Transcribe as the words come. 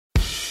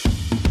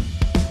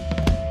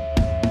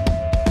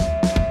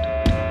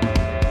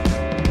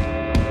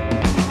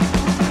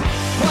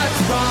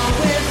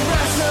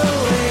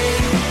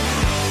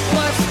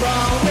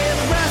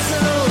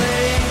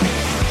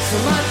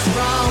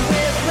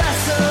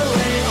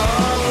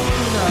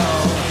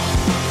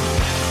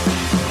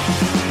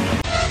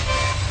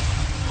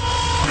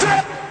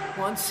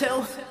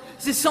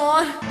Is this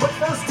on? But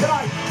first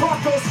tonight,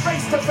 Brock goes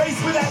face to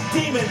face with that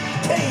demon,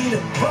 Cain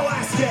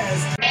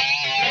Velasquez.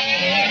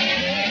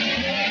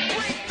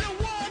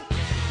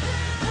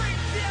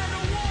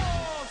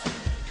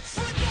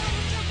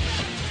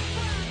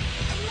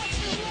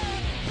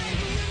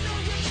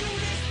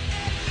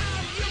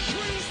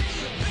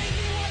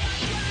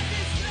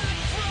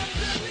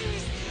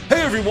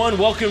 Hey everyone,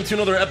 welcome to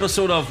another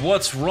episode of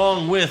What's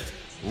Wrong with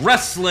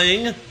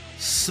Wrestling,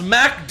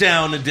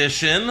 SmackDown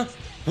edition.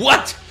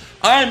 What?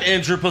 I'm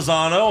Andrew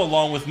Pisano,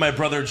 along with my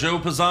brother Joe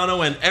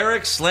Pisano and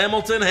Eric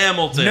Slamilton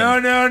Hamilton.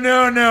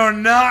 No,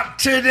 not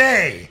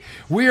today.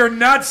 We are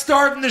not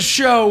starting the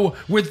show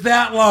with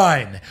that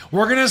line.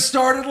 We're going to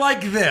start it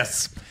like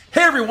this.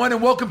 Hey everyone,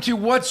 and welcome to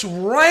What's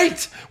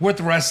Right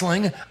with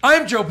Wrestling.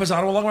 I'm Joe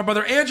Pisano, along with my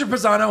brother Andrew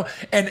Pisano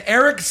and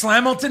Eric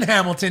Slamilton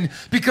Hamilton,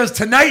 because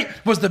tonight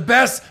was the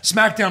best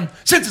SmackDown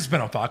since it's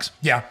been on Fox.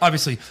 Yeah,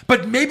 obviously.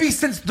 But maybe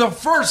since the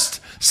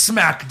first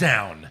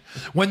SmackDown,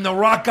 when The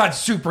Rock got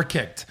super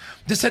kicked.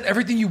 This had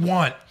everything you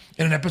want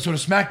in an episode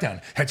of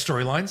SmackDown. Had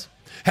storylines,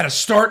 had a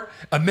start,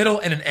 a middle,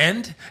 and an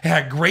end. It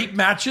had great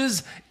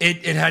matches.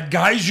 It had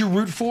guys you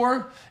root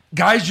for,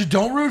 guys you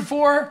don't root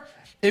for.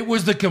 It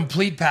was the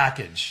complete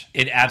package.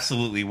 It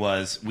absolutely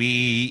was.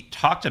 We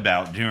talked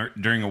about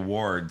during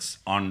awards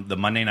on the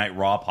Monday Night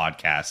Raw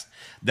podcast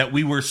that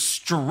we were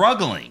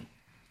struggling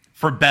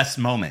for best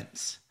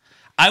moments.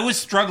 I was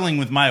struggling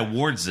with my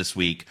awards this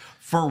week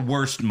for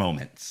worst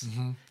moments.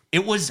 Mm-hmm.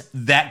 It was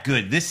that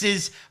good. This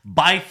is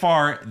by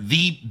far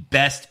the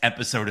best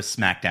episode of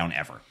SmackDown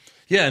ever.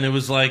 Yeah, and it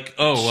was like,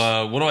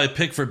 what do I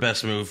pick for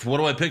best move? What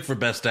do I pick for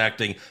best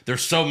acting?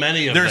 There's so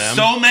many of them. There's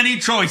so many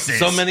choices.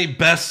 So many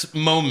best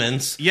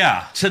moments.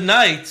 Yeah.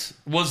 Tonight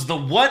was the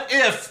what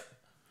if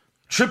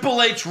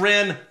Triple H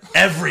ran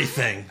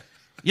everything.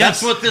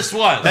 Yes. That's what this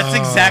was. That's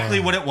exactly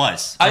what it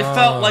was. I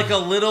felt like a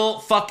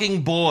little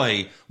fucking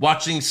boy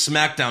watching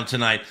SmackDown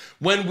tonight.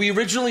 When we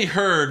originally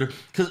heard,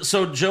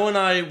 so Joe and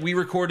I, we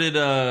recorded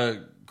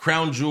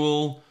Crown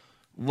Jewel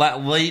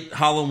late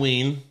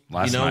Halloween.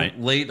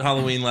 Late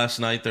Halloween last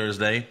night,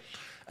 Thursday.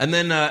 And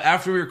then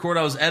after we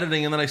recorded, I was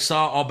editing, and then I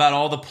saw about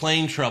all the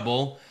plane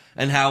trouble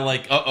and how,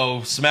 like,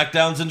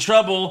 SmackDown's in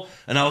trouble.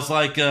 And I was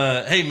like,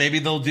 hey, maybe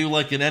they'll do,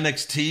 like, an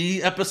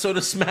NXT episode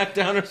of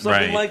SmackDown or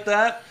something like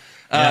that.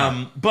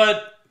 Yeah.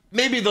 But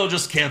maybe they'll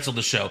just cancel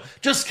the show.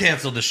 Just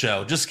cancel the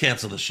show. Just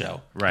cancel the show.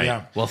 Right.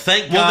 Yeah. Well,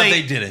 thank God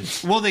they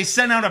didn't. Well, they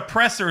sent out a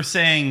presser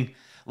saying,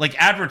 like,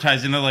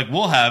 advertising. They're like,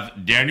 we'll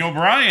have Daniel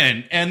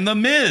Bryan and The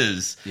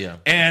Miz. Yeah.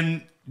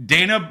 And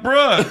Dana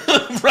Brooke.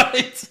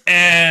 Right.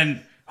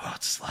 And,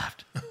 it's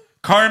left.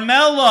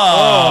 Carmella.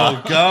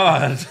 Oh,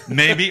 God.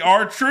 Maybe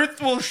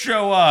R-Truth will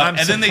show up. I'm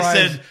and then they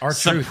surprised said R-Truth.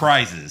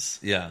 surprises.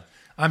 Yeah.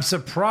 I'm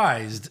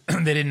surprised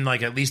they didn't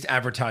at least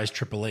advertise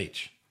Triple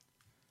H.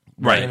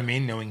 Right. You know what I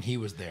mean? Knowing he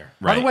was there.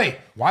 Right. By the way,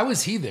 why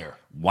was he there?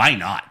 Why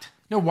not?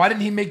 No, why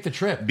didn't he make the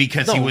trip?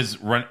 Because he was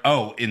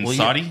in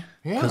Saudi?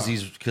 Yeah. Because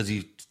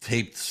he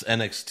taped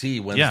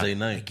NXT Wednesday I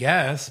night.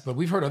 guess, but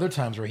we've heard other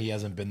times where he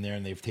hasn't been there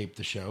and they've taped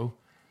the show.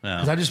 Yeah.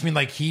 Because I just mean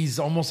he's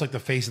almost like the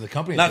face of the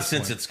company. Not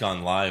since it's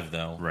gone live,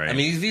 though. Right. I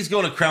mean, he's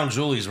going to Crown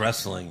Jewel. He's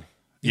wrestling.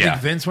 You think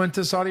Vince went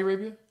to Saudi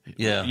Arabia?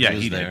 Yeah, Yeah, he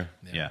was he there.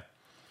 did.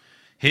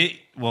 Yeah.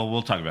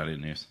 We'll talk about it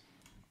in news.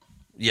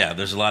 Yeah,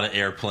 there's a lot of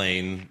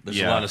airplane. There's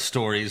a lot of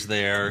stories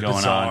there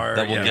Going on.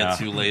 that we'll get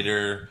to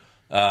later.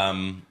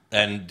 And,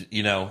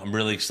 I'm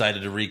really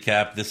excited to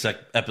recap this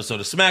episode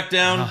of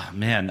SmackDown. Oh,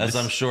 man. As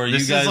I'm sure you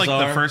this guys is like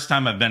are. the first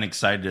time I've been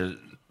excited to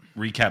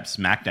recap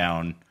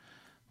SmackDown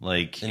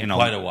in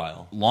quite a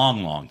while.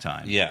 Long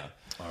time. Yeah.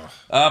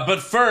 But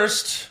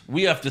first,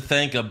 we have to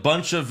thank a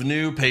bunch of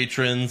new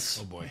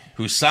patrons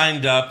who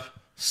signed up.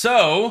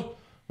 So,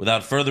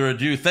 without further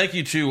ado, thank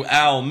you to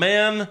Al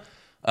Mann,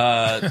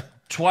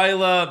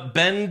 Twyla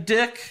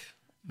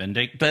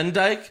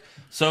Bendyke.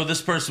 So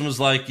this person was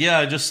like, yeah,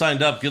 I just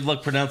signed up. Good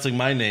luck pronouncing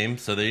my name.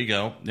 So there you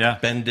go. Yeah.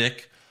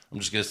 Bendyk. I'm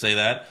just going to say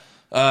that.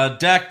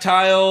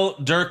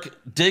 Dactyle, Dirk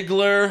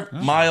Diggler,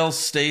 Miles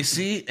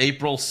Stacy,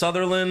 April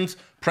Sutherland,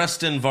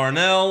 Preston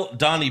Varnell,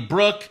 Donnie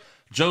Brooke,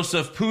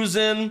 Joseph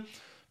Puzin,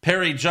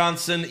 Perry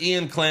Johnson,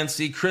 Ian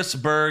Clancy, Chris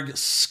Berg,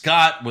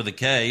 Scott with a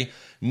K,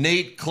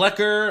 Nate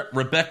Klecker,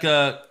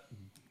 Rebecca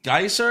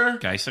Geiser,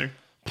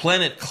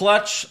 Planet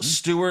Clutch,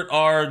 Stuart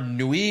R.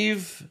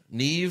 Neve,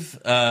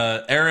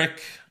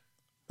 Eric,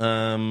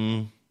 I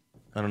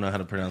don't know how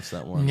to pronounce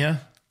that one. Yeah.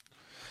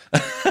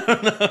 I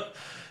don't know.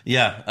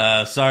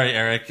 Yeah, sorry,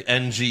 Eric.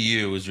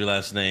 NGU is your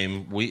last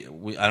name. We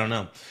I don't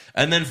know.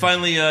 And then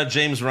finally,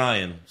 James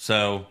Ryan.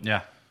 So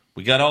Yeah.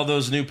 we got all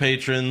those new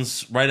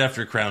patrons right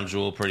after Crown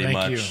Jewel, pretty Thank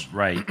much. you.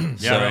 Right.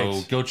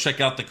 So go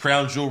check out the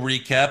Crown Jewel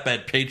recap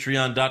at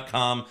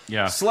patreon.com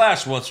Yeah.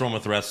 /What's Wrong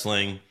with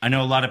Wrestling. I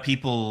know a lot of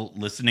people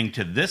listening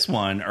to this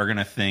one are going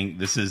to think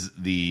this is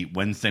the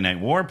Wednesday Night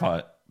War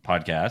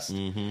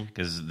podcast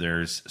because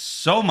there's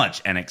so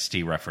much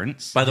NXT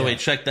reference. By the way,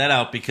 check that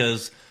out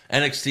because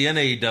NXT and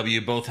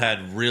AEW both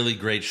had really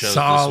great shows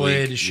Solid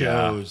this week.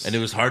 shows. And it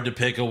was hard to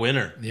pick a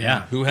winner.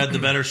 Yeah. Who had the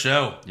better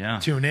show? Yeah.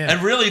 Tune in.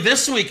 And really,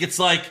 this week, it's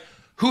like,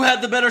 who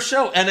had the better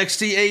show,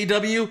 NXT,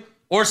 AEW,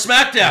 or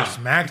SmackDown?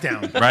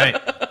 SmackDown. Right.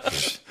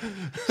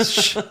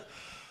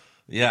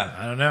 Yeah.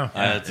 I don't know.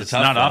 It's a It's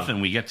tough not one.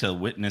 often we get to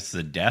witness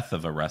the death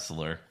of a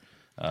wrestler.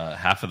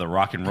 Half of the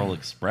Rock and Roll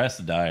Express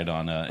died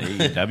on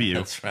AEW.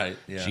 That's right.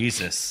 Yeah.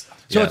 Jesus.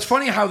 So Yes. it's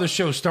funny how the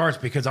show starts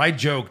because I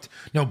joked,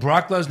 no,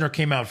 Brock Lesnar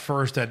came out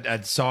first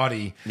at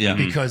Saudi Yeah.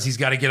 because he's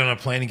got to get on a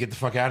plane and get the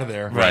fuck out of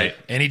there. Right.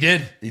 And he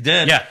did. He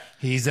did. Yeah.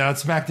 He's out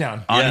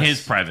SmackDown. On Yes.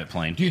 his private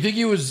plane. Do you think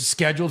he was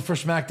scheduled for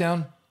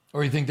SmackDown?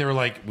 Or you think they were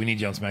like, we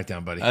need you on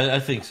SmackDown, buddy? I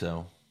think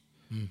so.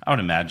 I would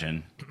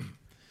imagine.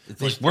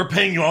 It's like, we're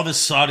paying you all this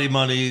Saudi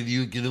money.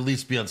 You can at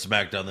least be on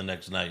SmackDown the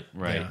next night.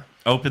 Right. Yeah.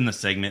 Open the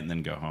segment and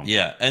then go home.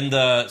 Yeah. And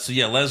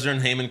Lesnar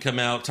and Heyman come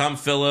out. Tom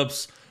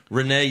Phillips,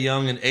 Renee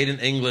Young, and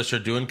Aiden English are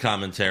doing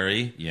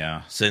commentary.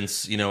 Yeah.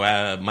 Since,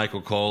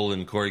 Michael Cole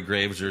and Corey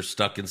Graves are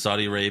stuck in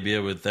Saudi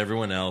Arabia with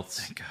everyone else.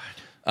 Thank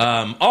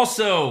God.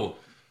 Also,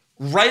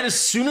 right as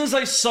soon as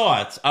I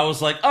saw it, I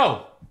was like,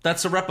 oh,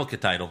 that's a replica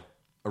title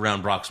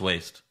around Brock's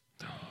waist.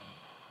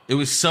 It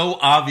was so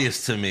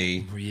obvious to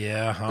me.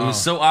 yeah. It was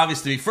so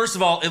obvious to me. First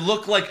of all, it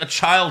looked like a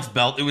child's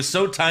belt. It was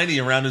so tiny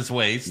around his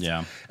waist.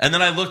 Yeah. And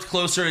then I looked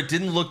closer. It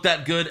didn't look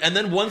that good. And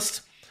then once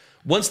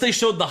they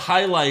showed the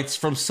highlights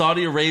from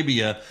Saudi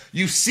Arabia,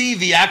 you see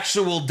the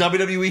actual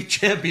WWE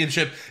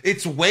Championship.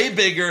 It's way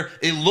bigger.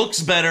 It looks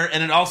better.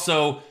 And it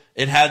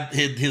had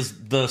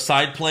the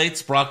side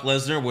plates, Brock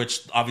Lesnar,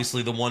 which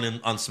obviously the one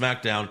on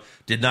SmackDown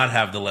did not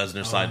have the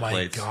Lesnar side Oh, my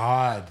plates.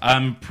 God.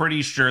 I'm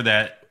pretty sure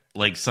that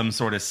like some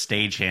sort of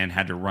stagehand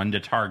had to run to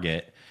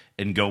Target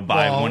and go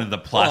buy Well, one of the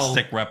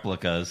plastic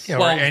replicas. Yeah,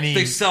 Well, or any-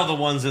 they sell the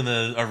ones in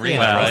the arena,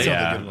 Yeah, right? those are the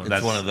yeah, good ones. that's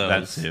It's one of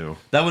those. That too.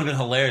 That would have been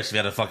hilarious if you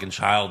had a fucking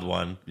child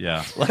one.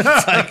 Yeah,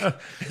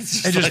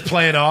 and just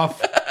play it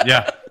off.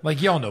 yeah.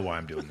 Like, y'all know why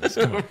I'm doing this.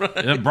 Come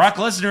on. Brock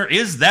Lesnar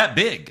is that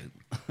big.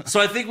 So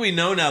I think we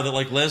know now that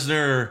like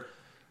Lesnar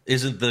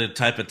isn't the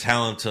type of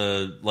talent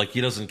to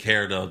he doesn't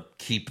care to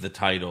keep the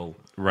title,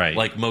 Right.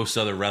 Like most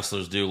other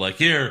wrestlers do. Like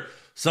here,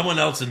 someone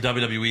else in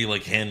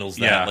WWE handles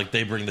that. Yeah. Like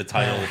they bring the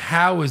title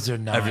How is there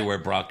not everywhere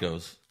Brock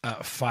goes.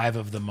 5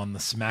 of them on the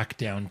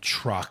SmackDown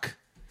truck?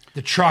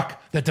 The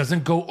truck that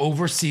doesn't go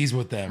overseas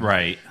with them.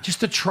 Right.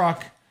 Just a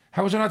truck.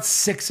 How is there not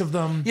 6 of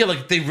them? Yeah,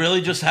 like they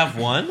really just have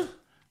one.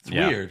 It's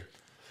Yeah. weird.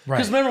 Right.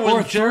 'Cause remember when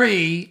or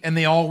 3 and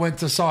they all went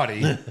to Saudi.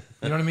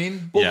 You know what I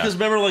mean? Well, Yeah. because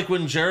remember,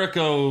 when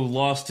Jericho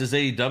lost his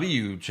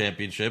AEW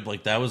championship,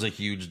 that was a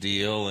huge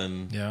deal,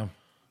 and Yeah.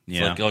 it's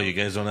Yeah. oh, you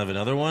guys don't have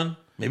another one?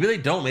 Maybe they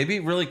don't. Maybe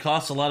it really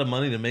costs a lot of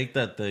money to make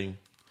that thing.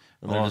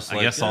 And they're Well, just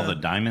I guess all the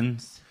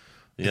diamonds.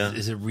 yeah.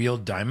 Is it real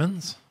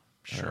diamonds?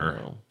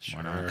 Sure.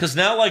 Because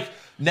now, They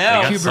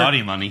got Hubert-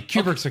 Saudi money.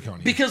 Kubrick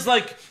Saccone. because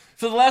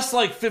for the last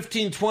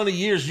 15, 20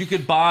 years, you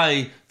could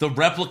buy the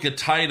replica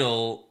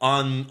title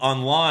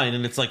online,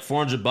 and it's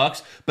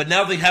 $400. But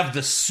now they have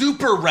the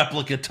super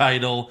replica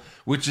title,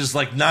 which is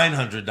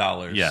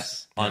 $900.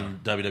 Yes. on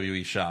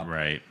WWE Shop.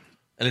 Right.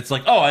 And it's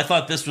oh, I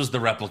thought this was the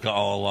replica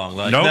all along.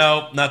 Nope.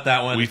 No, not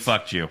that one. We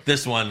fucked you.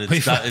 This one, We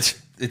fucked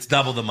it's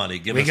double the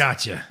money. We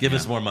got you. Give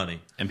us more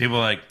money. And people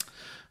are like,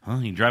 well,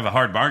 you drive a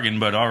hard bargain,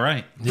 but all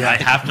right. Yeah. I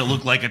have to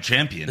look like a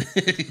champion.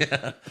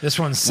 This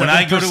one's 7%. When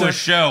I go to a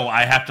show,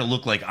 I have to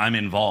look like I'm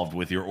involved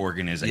with your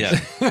organization.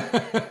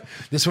 Yeah.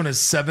 This one is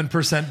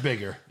 7%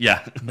 bigger. Yeah.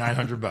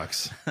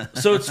 $900.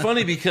 So it's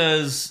funny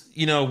because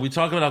we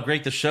talk about how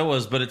great the show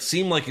was, but it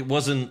seemed like it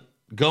wasn't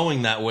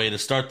going that way to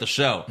start the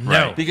show.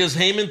 No. Because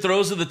Heyman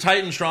throws to the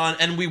Titantron,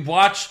 and we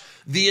watch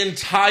the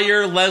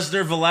entire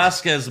Lesnar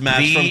Velasquez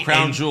match from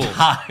Crown Jewel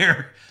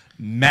entire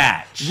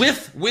match.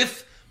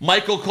 with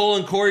Michael Cole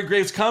and Corey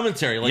Graves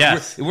commentary.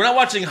 Yes. we're not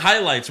watching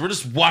highlights. We're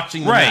just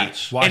watching the Right.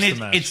 match. Watch And the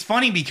match. it's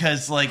funny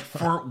because,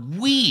 for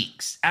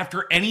weeks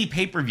after any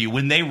pay per view,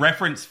 when they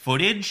reference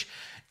footage,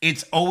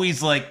 it's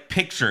always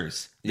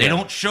pictures. They Yeah.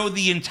 don't show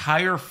the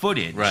entire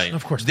footage. Right.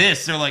 Of course not.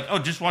 They're like, oh,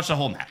 just watch the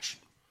whole match.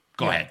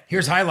 Go ahead.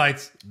 Here's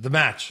highlights. The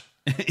match.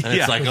 And it's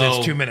Yeah.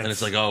 It's 2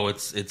 minutes. And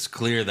it's it's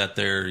clear that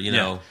they're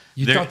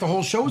You They're- thought the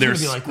whole show was Their going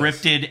to be like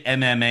this. scripted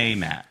MMA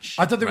match.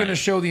 I thought they were Right. going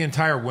to show the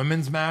entire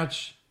women's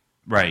match.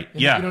 Right.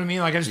 You Yeah. know what I mean?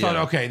 I just thought,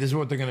 Yeah. okay, this is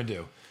what they're going to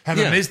do. Have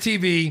Yeah. a Miz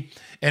TV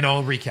and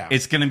all recap.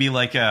 It's going to be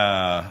like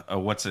a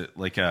what's it,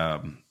 like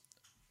a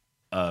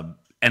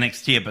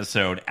NXT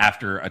episode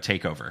after a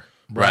takeover.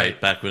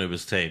 right back when it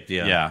was taped.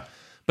 Yeah. Yeah.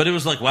 But it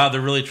was wow,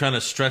 they're really trying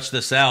to stretch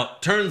this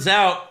out. Turns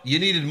out you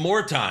needed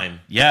more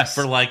time. Yes.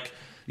 For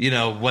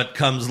what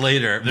comes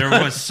later. There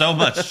was so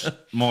much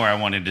more I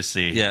wanted to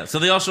see. Yeah. So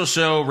they also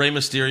show Rey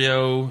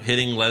Mysterio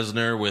hitting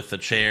Lesnar with a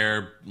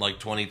chair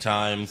 20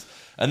 times.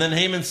 And then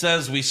Heyman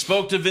says, we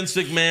spoke to Vince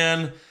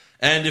McMahon,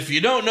 and if you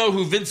don't know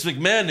who Vince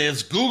McMahon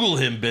is, Google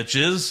him,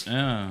 bitches.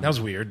 that was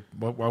weird.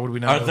 Why would we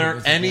not? Are know there who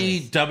Vince any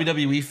McMahon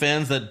WWE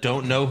fans that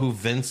don't know who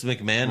Vince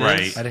McMahon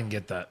Right. is? is? I didn't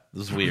get that.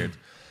 This is weird.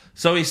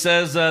 So he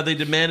says they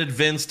demanded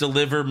Vince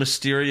deliver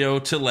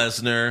Mysterio to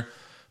Lesnar,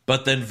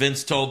 But then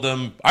Vince told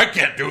them, I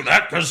can't do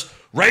that because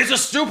Ray's a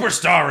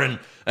superstar.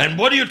 And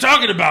what are you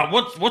talking about?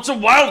 What's a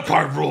wild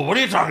card rule? What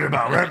are you talking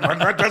about?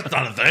 That's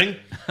not a thing.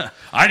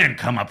 I didn't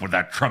come up with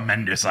that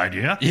tremendous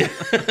idea. Yeah.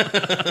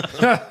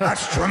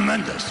 That's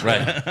tremendous.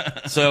 Right.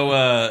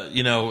 So,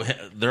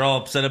 they're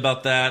all upset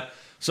about that.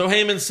 So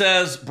Heyman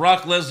says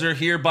Brock Lesnar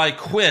hereby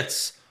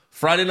quits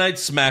Friday Night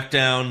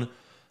SmackDown,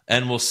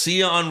 and we'll see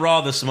you on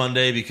Raw this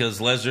Monday because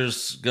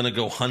Lesnar's going to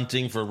go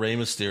hunting for Rey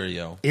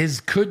Mysterio.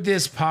 Could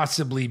this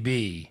possibly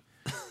be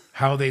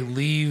how they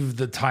leave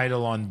the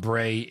title on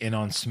Bray and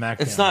on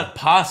SmackDown? It's not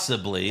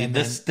possibly.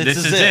 This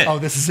is it. Oh,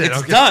 this is it. It's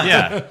Okay. done.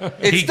 Yeah.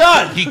 It's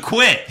done. He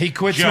quit. He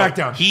quit Joe,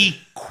 SmackDown. He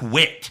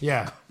quit.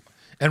 Yeah.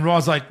 And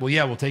Raw's like, well,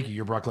 yeah, we'll take you.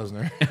 You're Brock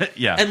Lesnar.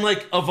 Yeah. And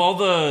like of all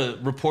the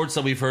reports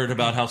that we've heard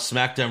about how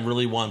SmackDown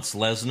really wants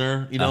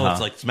Lesnar, it's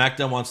like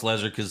SmackDown wants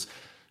Lesnar because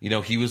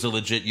he was a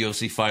legit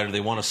UFC fighter. They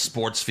want a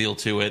sports feel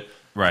to it.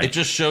 Right. It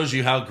just shows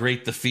you how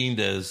great the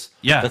Fiend is.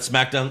 Yeah. That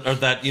SmackDown or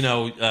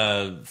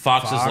that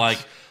Fox is like,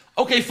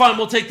 okay, fine,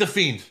 we'll take the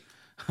Fiend.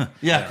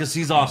 Yeah, because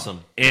he's awesome.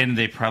 And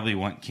they probably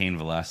want Cain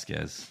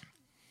Velasquez.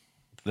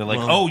 They're like,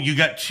 oh, you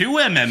got two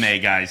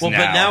MMA guys now. Well,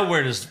 but now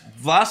where does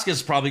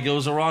Velasquez probably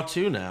goes to Raw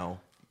too now?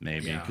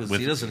 Maybe. Because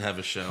he doesn't have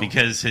a show.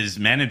 Because his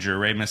manager,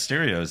 Rey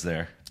Mysterio, is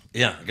there.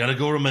 Yeah, got to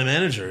go where my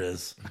manager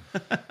is.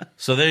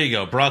 So there you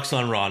go. Brock's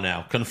on Raw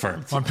now.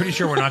 Confirmed. Well, I'm pretty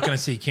sure we're not going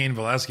to see Cain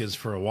Velasquez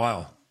for a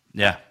while,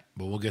 Yeah.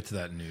 but we'll get to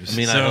that news. I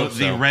mean, I So hope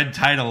the red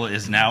title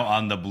is now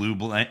on the blue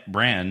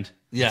brand.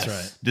 yes. That's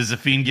right. Does the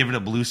Fiend give it a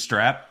blue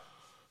strap?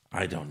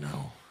 I don't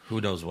know.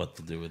 Who knows what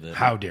to do with it?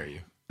 How dare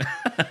you?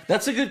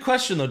 That's a good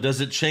question, though. Does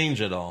it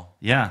change at all?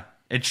 Yeah,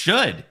 it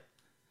should.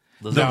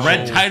 Does The it red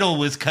change? title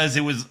was because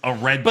it was a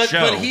red But show.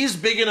 but he's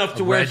big enough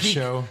to where red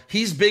show.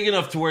 he's big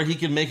enough to where he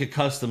can make a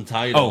custom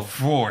title. Oh,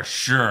 for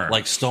sure.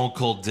 Like Stone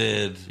Cold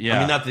did. Yeah. I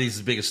mean, not that he's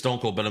as big as Stone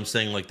Cold, but I'm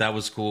saying like that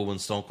was cool when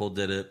Stone Cold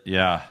did it.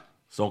 yeah.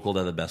 Stone Cold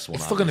had the best one.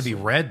 It's still going to be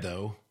obviously. red,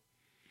 though.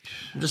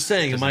 I'm just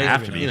saying it might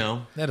have to be.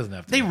 That doesn't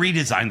have to They be.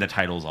 redesign the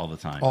titles all the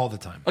time. All the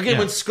time. Okay, Yeah.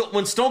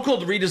 when Stone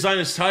Cold redesigned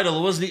his title,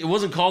 it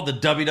wasn't called the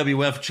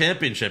WWF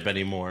Championship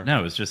anymore. No,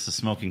 it was just a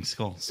smoking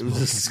skull. It was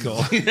just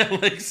skull.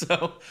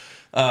 So.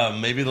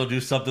 Maybe they'll do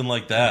something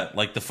like that,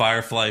 like the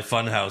Firefly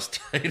Funhouse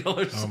title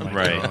or something.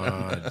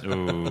 Right.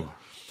 Ooh.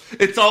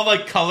 It's all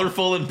like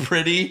colorful and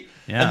pretty,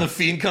 Yeah. and the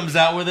Fiend comes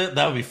out with it.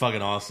 That would be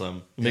fucking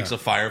awesome. Makes Yeah. a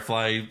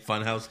Firefly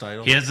Funhouse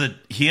title.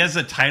 He has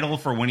a title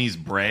for when he's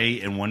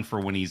Bray and one for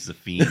when he's the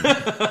Fiend.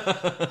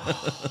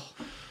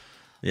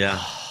 Yeah.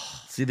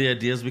 See the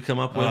ideas we come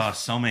up with? Oh,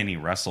 so many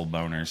wrestle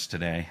boners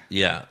today.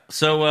 Yeah.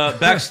 So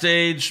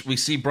backstage, we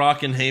see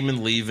Brock and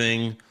Heyman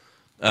leaving.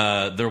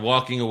 They're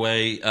walking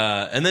away.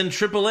 And then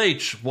Triple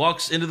H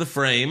walks into the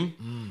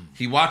frame.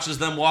 He watches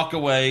them walk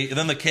away. And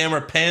then the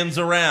camera pans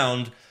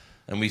around.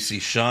 And we see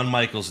Shawn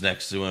Michaels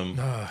next to him.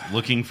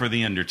 Looking for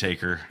the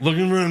Undertaker.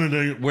 Looking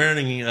around,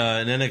 wearing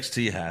an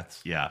NXT hat.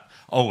 Yeah,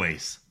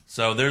 always.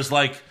 So there's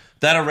like,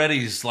 that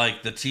already's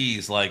like the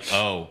tease, like,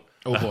 oh,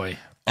 boy.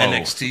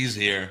 NXT's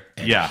here.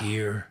 Yeah.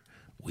 Here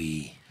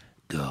we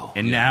go.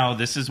 And now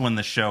this is when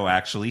the show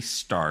actually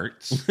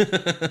starts.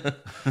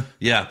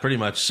 Yeah, pretty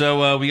much.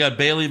 So we got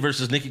Bayley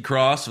versus Nikki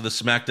Cross for the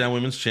SmackDown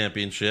Women's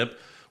Championship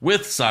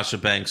with Sasha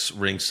Banks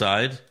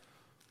ringside,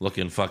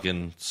 looking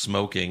fucking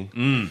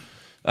smoking.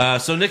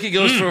 So Nikki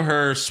goes for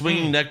her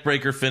swinging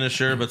neckbreaker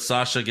finisher, but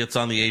Sasha gets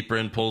on the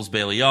apron, pulls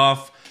Bayley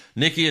off.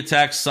 Nikki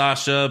attacks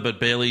Sasha, but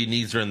Bayley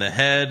needs her in the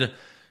head.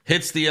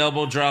 Hits the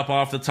elbow drop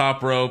off the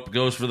top rope,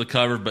 goes for the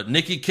cover, but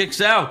Nikki kicks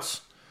out.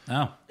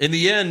 Oh. In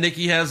the end,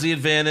 Nikki has the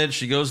advantage.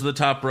 She goes to the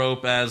top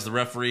rope as the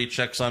referee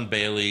checks on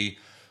Bayley.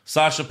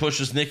 Sasha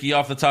pushes Nikki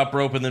off the top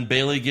rope, and then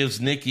Bayley gives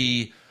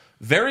Nikki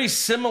very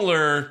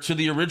similar to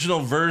the original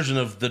version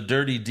of the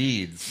Dirty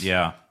Deeds,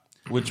 Yeah.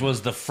 which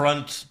was the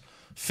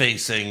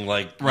front-facing,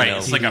 like, Right. you know,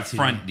 It's like a DDT.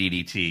 front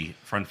DDT,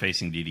 front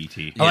facing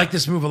DDT. I like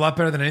this move a lot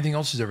better than anything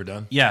else she's ever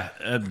done. Yeah.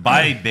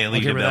 By Bailey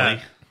I'll give to her Belly.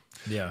 that.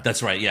 Yeah.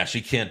 That's right. Yeah,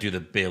 she can't do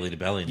the Bayley to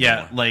belly anymore.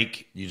 Yeah.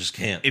 Like, You just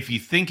can't. if you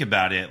think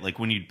about it, like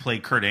when you play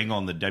Kurt Angle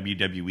in the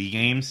WWE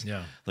games,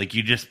 Yeah. like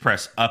you just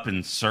press up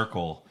and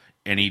circle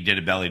and he did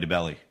a belly to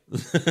belly.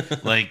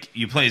 Like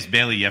you play as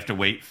Bailey, you have to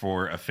wait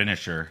for a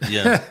finisher.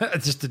 Yeah.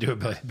 Just to do it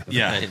better.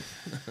 Yeah. Right.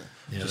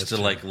 Just to,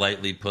 like,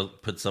 lightly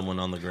put someone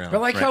on the ground. But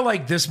I like Right. how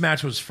like this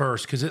match was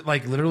first because it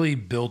like literally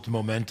built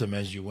momentum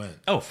as you went.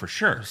 Oh, for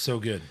sure. So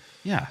good.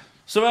 Yeah.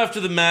 So after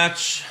the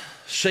match,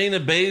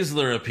 Shayna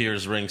Baszler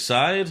appears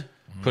ringside,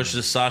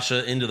 pushes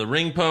Sasha into the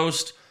ring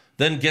post,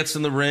 then gets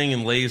in the ring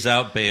and lays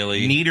out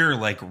Bayley. Need her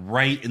like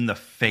right in the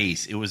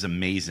face. It was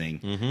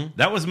amazing.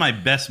 That was my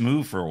best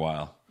move for a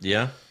while.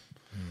 Yeah.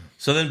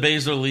 So then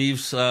Baszler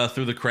leaves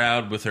through the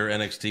crowd with her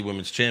NXT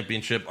Women's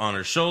Championship on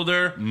her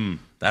shoulder.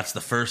 That's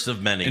the first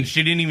of many. And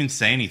she didn't even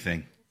say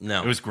anything.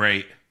 No. It was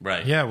great.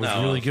 right. Yeah, it was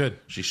really good.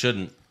 She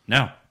shouldn't.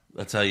 No.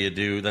 That's how you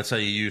do. That's how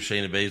you use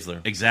Shayna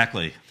Baszler.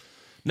 Exactly.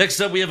 Next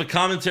up, we have a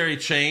commentary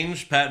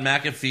change. Pat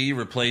McAfee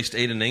replaced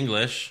Aiden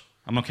English.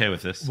 I'm okay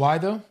with this. Why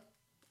though?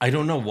 I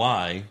don't know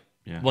why.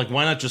 Yeah. Like,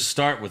 why not just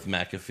start with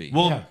McAfee?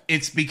 Well, Yeah.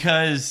 it's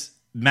because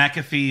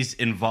McAfee's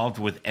involved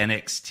with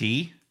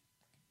NXT?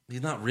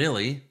 He's not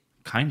really.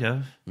 Kind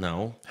of.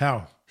 No.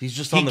 How? He's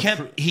just on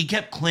He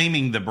kept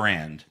claiming the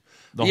brand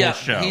the whole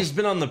show. He's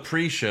been on the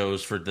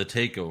pre-shows for the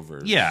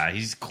takeovers. Yeah,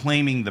 he's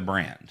claiming the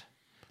brand.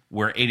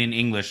 Where Aiden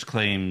English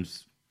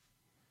claims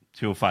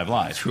 205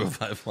 Live.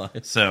 205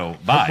 Live. So,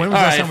 bye. When was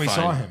All the last right, time we fine,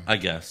 saw him? I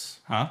guess.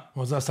 Huh?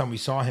 When was the last time we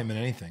saw him in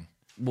anything?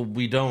 Well,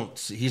 we don't.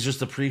 He's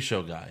just a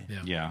pre-show guy.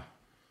 Yeah.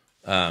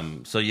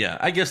 So yeah,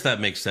 I guess that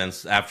makes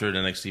sense. After an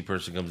NXT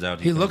person comes out,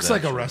 He comes looks out,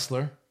 like a sure.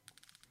 wrestler.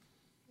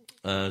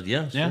 Yeah,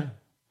 Yeah. sure.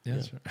 Yeah,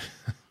 that's right.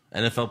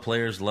 NFL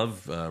players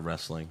love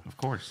wrestling. Of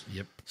course.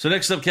 Yep. So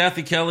next up,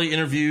 Kathy Kelly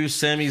interviews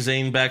Sami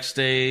Zayn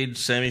backstage.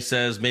 Sami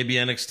says maybe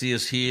NXT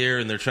is here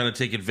and they're trying to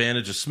take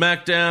advantage of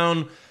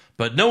SmackDown,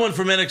 but no one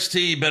from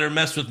NXT better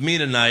mess with me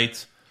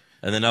tonight.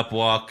 And then up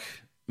walk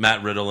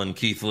Matt Riddle and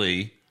Keith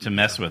Lee. To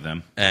mess with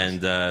him.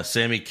 And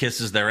Sammy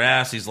kisses their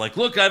ass. He's like,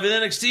 look, I have an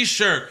NXT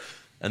shirt.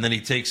 And then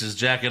he takes his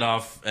jacket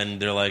off, and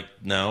they're like,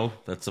 no,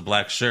 that's a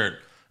black shirt.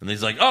 And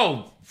he's like,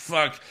 oh,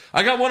 fuck,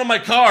 I got one in my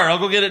car. I'll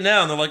go get it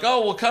now. And they're like,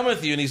 oh, we'll come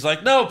with you. And he's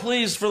like, no,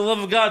 please, for the love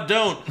of God,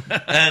 don't.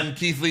 And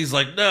Keith Lee's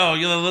like, no,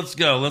 let's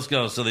go, let's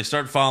go. So they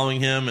start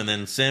following him, and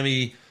then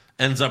Sammy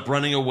ends up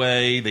running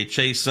away. They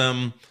chase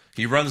him.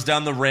 He runs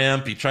down the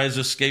ramp. He tries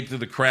to escape through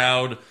the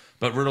crowd,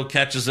 but Riddle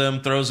catches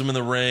him, throws him in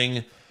the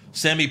ring.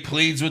 Sammy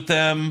pleads with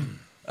them.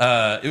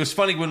 It was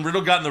funny when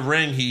Riddle got in the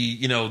ring, he,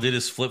 did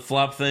his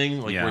flip-flop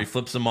thing, where he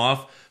flips him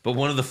off, but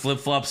one of the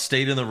flip-flops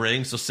stayed in the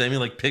ring, so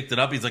Sammy, picked it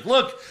up. He's like,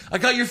 look, I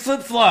got your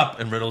flip-flop.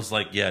 And Riddle's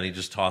like, yeah, and he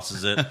just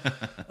tosses it.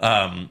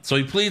 So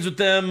he pleads with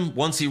them.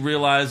 Once he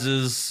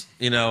realizes,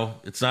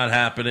 it's not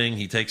happening,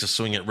 he takes a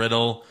swing at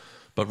Riddle,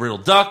 but Riddle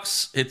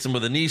ducks, hits him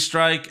with a knee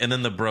strike, and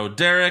then the bro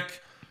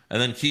Derek, and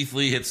then Keith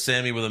Lee hits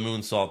Sammy with a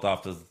moonsault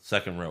off the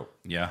second rope.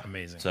 Yeah.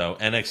 Amazing. So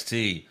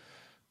NXT,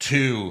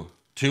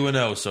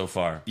 2-0 so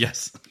far.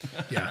 Yes.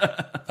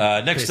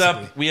 Yeah. Next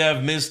up, we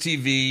have Miz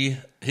TV.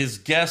 His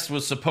guest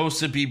was supposed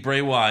to be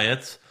Bray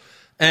Wyatt.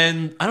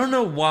 And I don't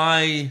know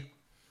why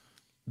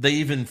they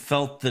even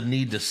felt the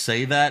need to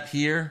say that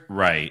here.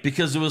 Right.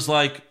 Because it was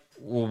like,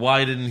 well,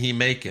 why didn't he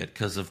make it?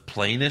 Because of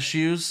plane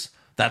issues?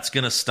 That's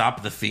going to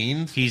stop the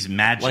Fiend? He's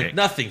magic.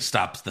 Nothing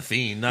stops the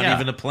Fiend, not Yeah.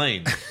 even a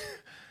plane.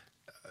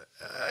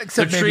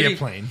 Except They're maybe treating- a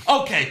plane.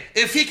 Okay,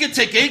 if he could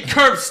take 8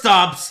 curb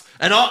stops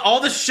and all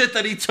the shit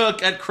that he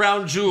took at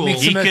Crown Jewel,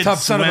 Makes He him a could tough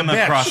son of a swim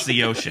bitch. across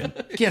the ocean.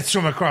 Can't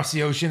swim across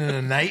the ocean in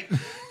a night.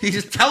 he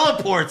just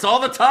teleports all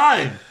the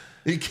time.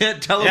 He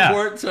can't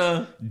teleport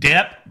to...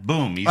 Dip,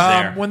 boom, he's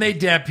there. When they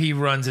dip, he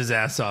runs his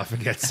ass off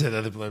and gets to the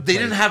other place. They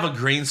didn't have a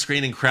green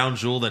screen in Crown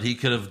Jewel that he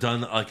could have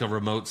done a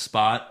remote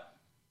spot,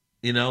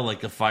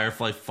 like a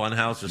Firefly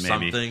Funhouse or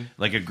something.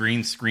 Like a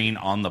green screen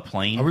on the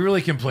plane. Are we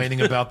really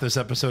complaining about this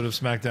episode of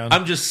SmackDown?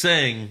 I'm just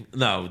saying,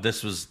 no,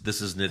 this is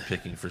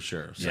nitpicking for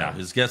sure. So Yeah.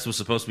 his guest was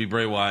supposed to be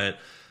Bray Wyatt.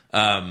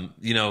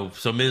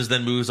 So Miz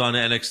then moves on to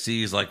NXT.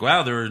 He's like,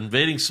 wow, they're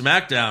invading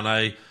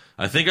SmackDown.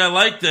 I think I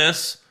like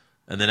this.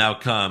 And then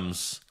out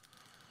comes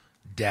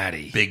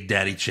Daddy. Big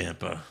Daddy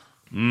Ciampa.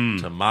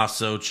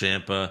 Tommaso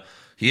Ciampa.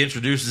 He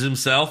introduces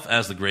himself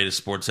as the greatest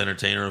sports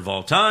entertainer of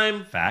all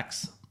time.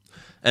 Facts.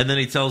 And then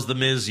he tells The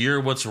Miz,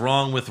 you're what's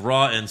wrong with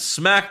Raw and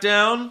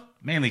SmackDown.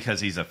 Mainly because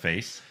he's a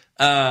face.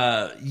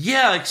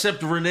 Yeah,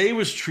 except Renee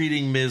was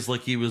treating Miz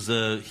like he was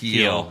a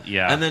heel.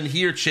 Yeah. And then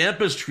here,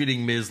 Ciampa's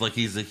treating Miz like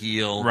he's a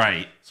heel.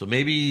 Right. So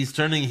maybe he's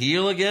turning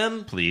heel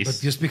again? Please.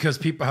 But just because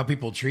how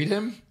people treat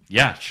him?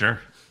 Yeah, sure.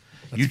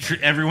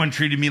 Everyone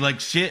treated me like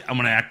shit. I'm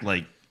going to act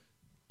like,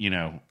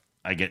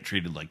 I get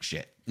treated like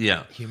shit.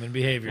 Yeah. Human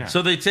behavior.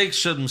 So they take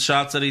some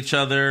shots at each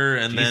other,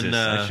 and Jesus, then...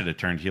 I should have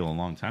turned heel a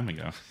long time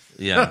ago.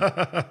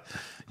 Yeah.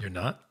 You're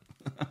not?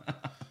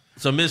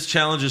 So Miz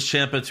challenges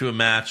Ciampa to a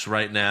match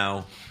right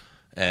now.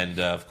 And,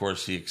 of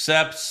course, he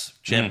accepts.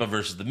 Ciampa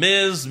versus The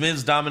Miz.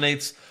 Miz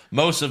dominates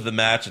most of the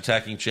match,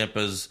 attacking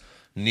Ciampa's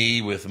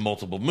knee with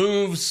multiple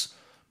moves.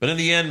 But in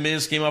the end,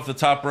 Miz came off the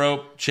top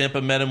rope.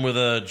 Ciampa met him with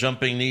a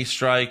jumping knee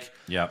strike.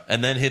 Yep.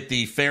 And then hit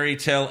the fairy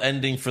tale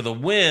ending for the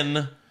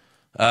win,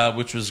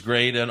 which was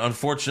great. And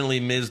unfortunately,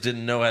 Miz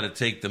didn't know how to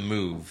take the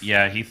move.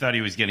 Yeah, he thought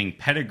he was getting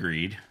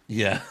pedigreed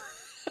Yeah.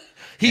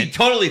 He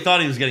totally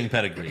thought he was getting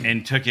pedigree.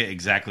 and took it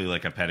exactly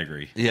like a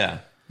pedigree. Yeah.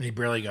 He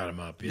barely got him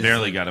up. Yeah.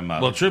 Barely got him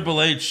up. Well,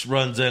 Triple H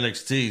runs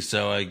NXT,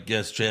 so I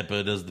guess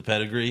Ciampa does the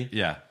pedigree.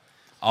 Yeah.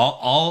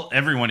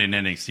 Everyone in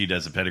NXT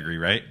does a pedigree,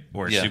 right?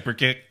 Or a Yeah. super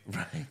kick.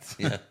 Right.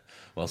 Yeah.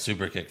 Well,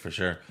 super kick for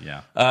sure.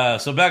 Yeah.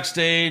 So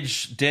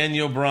backstage,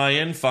 Daniel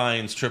Bryan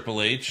finds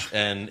Triple H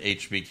and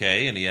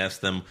HBK, and he asks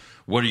them,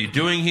 what are you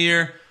doing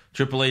here?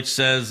 Triple H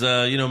says,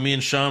 me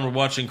and Sean were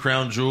watching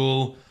Crown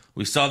Jewel.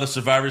 We saw the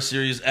Survivor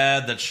Series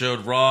ad that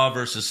showed Raw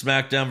versus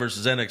SmackDown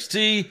versus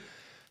NXT,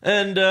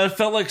 and it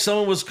felt like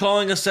someone was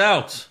calling us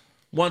out,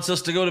 wants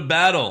us to go to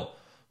battle.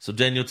 So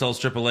Daniel tells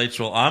Triple H,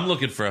 well, I'm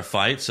looking for a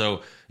fight,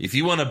 so if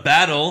you want to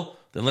battle,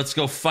 then let's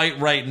go fight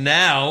right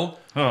now.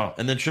 Oh.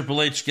 And then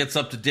Triple H gets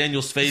up to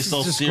Daniel's face, This all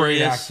is just serious.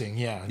 great acting.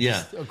 Yeah. Yeah.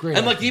 Just a great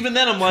And like acting. even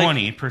then I'm like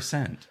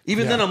 20%.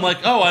 then I'm like,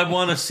 oh, I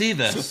want to see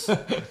this.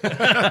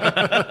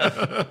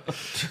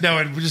 No,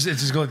 it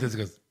just goes like this. It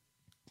goes.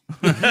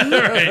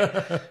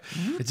 Right.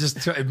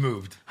 It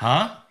moved.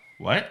 Huh?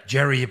 What?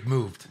 Jerry, it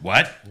moved.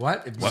 What?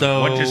 What? It moved.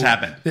 So- What just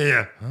happened?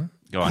 Yeah. Huh?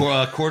 Go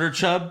on. Quarter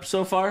chub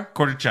so far.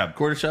 Quarter chub.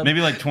 Quarter chub? Maybe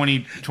like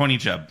 20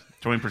 chub.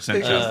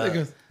 20% chub. It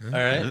goes. All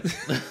right.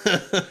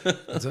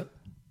 What's up?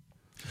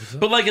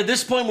 But like at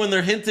this point when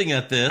they're hinting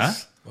at this, Huh?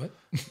 What?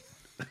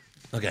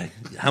 okay,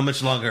 how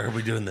much longer are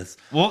we doing this?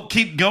 Well,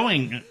 keep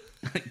going.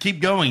 Keep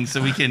going so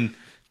we can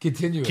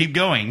Continue. keep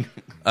going.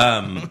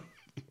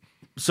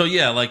 So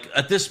yeah, like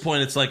at this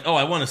point it's like, oh,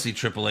 I want to see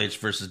Triple H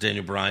versus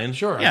Daniel Bryan.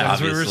 Sure. Yeah,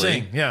 that's what we were obviously.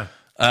 saying. Yeah.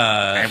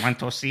 I want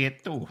to see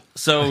it too.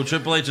 So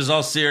Triple H is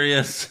all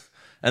serious,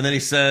 and then he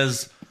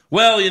says,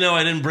 well,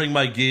 I didn't bring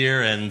my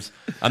gear, and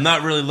I'm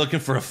not really looking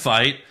for a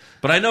fight,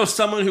 but I know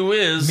someone who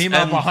is.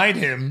 Meanwhile, and- behind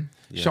him,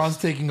 Sean's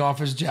taking off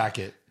his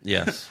jacket.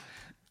 Yes.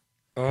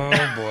 Oh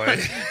boy.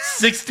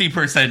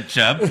 60%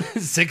 chub.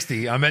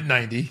 60. I'm at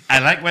 90. I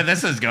like where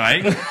this is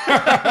going.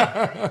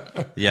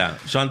 Yeah.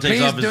 Sean takes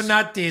Please off his... do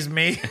not tease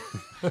me.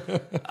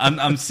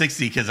 I'm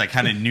 60 because I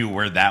kind of knew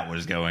where that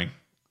was going.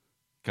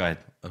 Go ahead.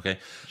 Okay.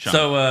 Sean.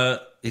 So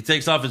he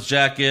takes off his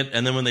jacket,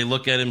 and then when they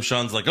look at him,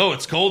 Sean's like, oh,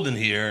 it's cold in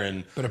here.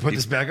 And But I put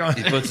this back on.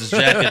 he puts his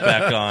jacket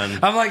back on.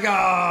 I'm like,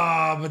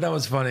 but that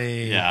was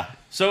funny. Yeah.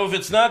 So if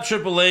it's not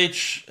Triple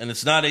H and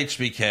it's not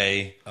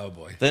HBK, Oh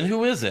boy. then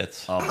who is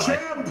it? Oh, boy.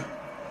 Champ!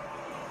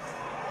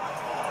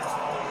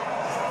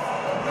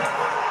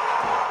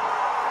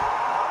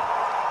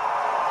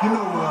 You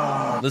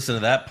know, Listen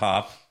to that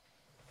pop.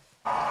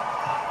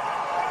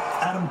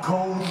 Adam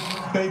Cole,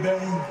 baby.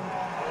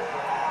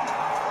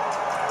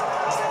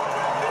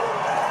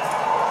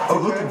 Oh,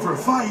 looking for a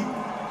fight?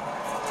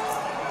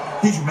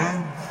 He's your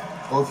man.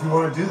 Well, if you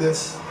want to do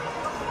this,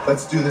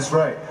 let's do this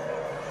right.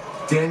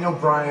 Daniel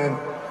Bryan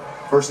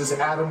versus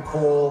Adam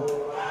Cole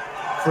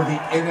for the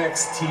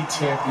NXT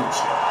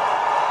Championship.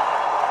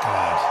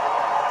 God.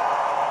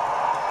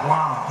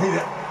 Wow.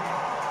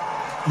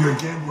 Hey, you're a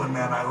gambling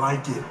man. I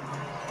like it.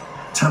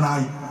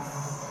 Tonight,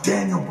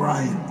 Daniel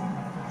Bryan,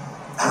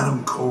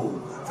 Adam Cole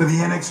for the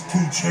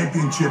NXT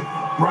Championship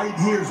right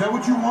here. Is that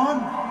what you want?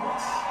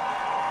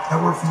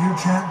 That work for you,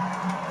 champ?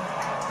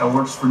 That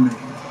works for me.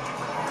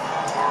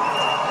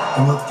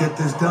 And let's get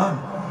this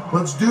done.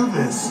 Let's do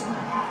this.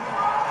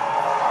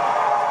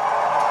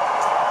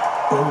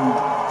 Boom.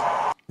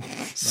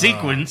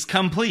 Sequence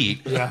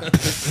complete.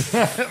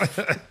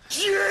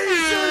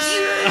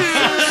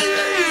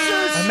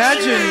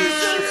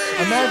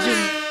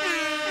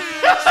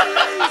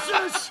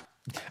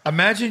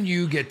 Imagine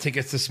you get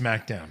tickets to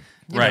SmackDown.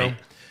 You Right. know,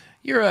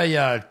 you're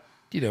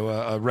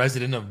a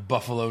resident of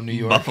Buffalo, New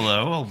York.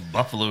 Buffalo,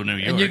 New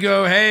York. And you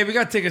go, hey, we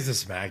got tickets to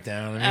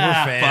SmackDown. I mean,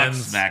 Ah, we're fuck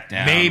fans.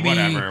 SmackDown,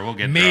 whatever, we'll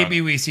get maybe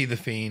drunk. we see The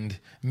Fiend.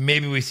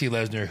 Maybe we see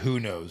Lesnar. Who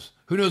knows?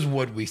 Who knows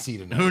what we see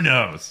tonight? Who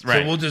knows?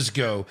 Right. So we'll just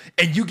go.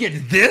 And you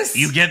get this?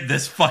 You get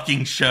this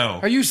fucking show.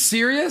 Are you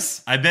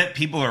serious? I bet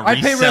people are I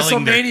pay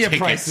reselling their WrestleMania ticket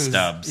prices.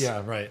 stubs.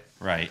 Yeah, right.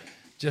 Right.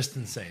 Just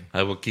insane.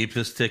 I will keep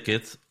his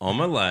tickets all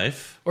my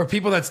life. Or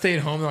people that stay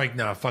at home, they're like,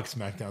 nah, fuck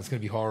SmackDown. It's going to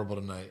be horrible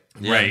tonight.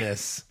 Right.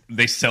 This.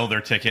 They sell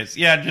their tickets.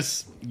 Yeah,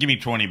 just give me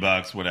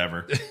 $20,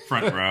 whatever.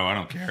 Front row, I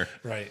don't care.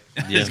 Right.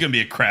 It's gonna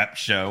be a crap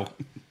show.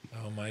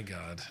 Oh, my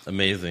God.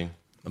 Amazing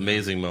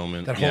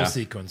moment. That whole Yeah.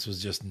 sequence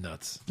was just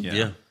nuts.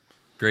 Yeah.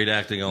 Great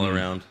acting all Mm.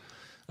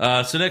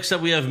 around. So next up,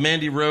 we have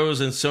Mandy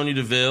Rose and Sonya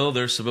Deville.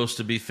 They're supposed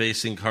to be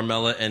facing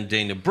Carmella and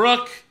Dana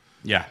Brooke.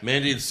 Yeah.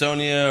 Mandy and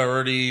Sonya are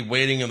already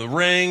waiting in the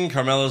ring.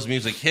 Carmella's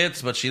music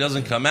hits, but she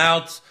doesn't come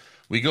out.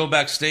 We go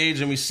backstage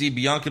and we see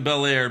Bianca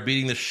Belair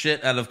beating the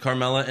shit out of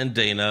Carmella and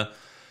Dana.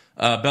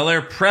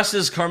 Belair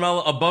presses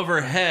Carmella above her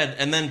head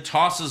and then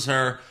tosses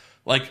her,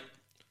 like,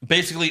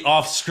 basically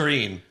off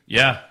screen.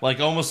 Yeah.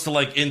 Like, almost to,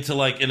 like, into,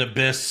 like, an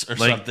abyss or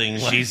Like something.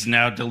 Like, she's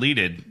now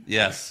deleted.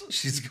 yes,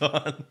 she's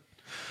gone.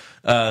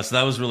 So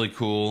that was really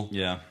cool.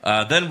 Yeah.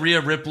 Then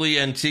Rhea Ripley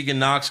and Tegan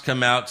Knox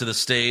come out to the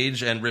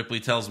stage, and Ripley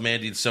tells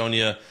Mandy and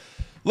Sonya,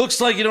 looks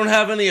like you don't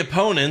have any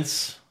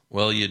opponents.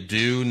 Well, you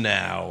do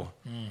now.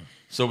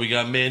 So we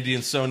got Mandy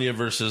and Sonya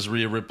versus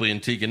Rhea Ripley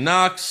and Tegan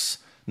Knox.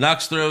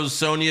 Knox throws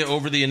Sonya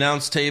over the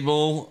announce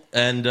table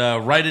and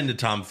right into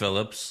Tom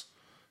Phillips.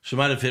 She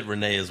might have hit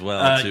Renee as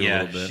well, too, a Yeah,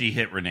 little bit. she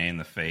hit Renee in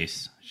the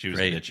face. She was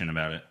Great. bitching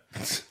about it.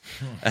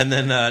 And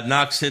then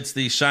Knox hits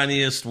the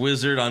shiniest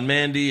wizard on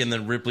Mandy, and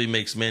then Ripley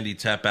makes Mandy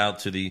tap out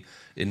to the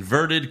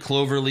inverted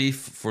cloverleaf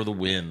for the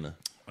win.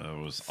 It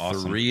was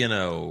awesome.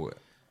 3-0.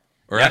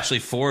 Or Yeah. actually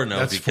 4-0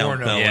 That's if you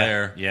count 4-0.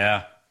 Belair.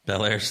 Yeah.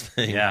 Belair's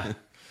thing. Yeah.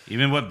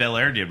 Even what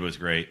Belair did was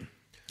great.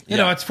 You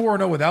know, it's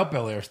 4-0 without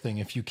Belair's thing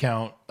if you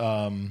count.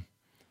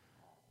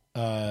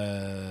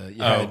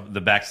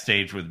 The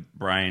backstage with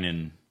Brian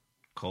and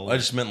Cole. I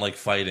just meant like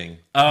fighting.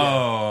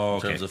 Oh, In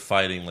okay. terms of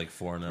fighting, like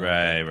 4-0.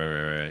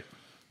 Right.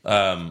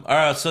 All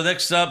right, so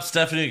next up,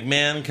 Stephanie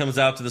McMahon comes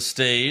out to the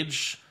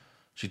stage.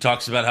 She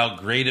talks about how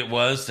great it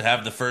was to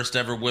have the first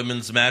ever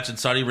women's match in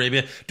Saudi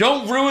Arabia.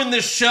 Don't ruin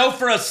this show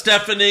for us,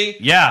 Stephanie.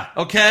 Yeah.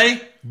 Okay?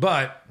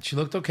 But she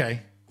looked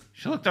okay.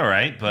 She looked all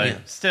right,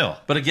 but still.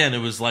 But again, it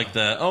was like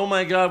oh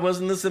my God,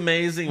 wasn't this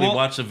amazing? Well- we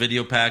watched a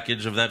video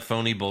package of that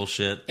phony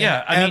bullshit.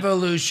 Yeah, I mean,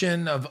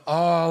 Evolution of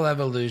all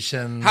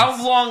evolutions.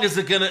 How long is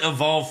it going to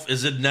evolve?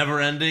 Is it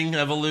never-ending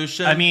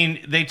evolution? I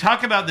mean, they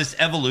talk about this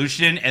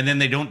evolution, and then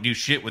they don't do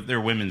shit with their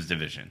women's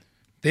division.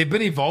 They've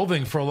been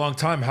evolving for a long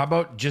time. How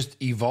about just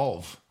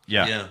evolve?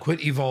 Yeah. Yeah.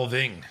 Quit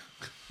evolving.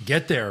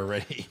 Get there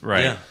already.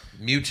 Right. Yeah.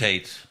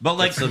 Mutate. But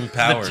like Get some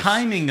powers. the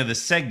timing of the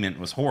segment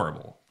was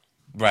horrible.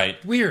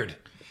 Right. Weird.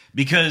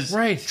 Because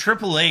Right.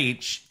 Triple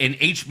H and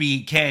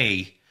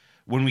HBK,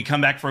 when we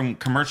come back from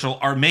commercial,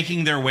 are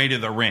making their way to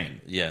the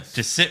ring. Yes.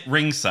 To sit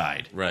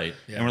ringside. Right.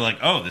 And we're like,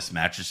 oh, this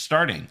match is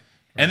starting.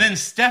 And then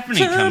Stephanie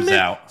comes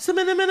out Some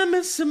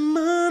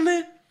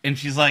money. and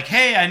she's like,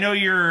 hey, I know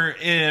you're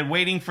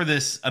waiting for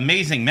this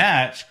amazing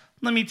match.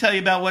 Let me tell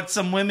you about what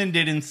some women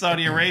did in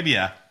Saudi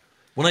Arabia.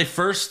 When I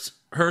first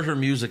heard her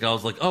music, I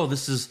was like, oh,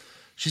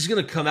 she's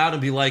going to come out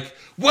and be like,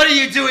 what are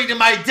you doing to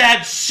my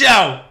dad's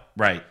show?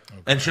 Right.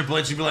 And Triple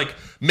H would be like,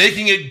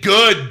 making it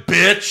good,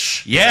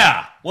 bitch.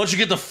 Yeah. Why don't you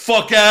get the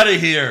fuck out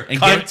of here? And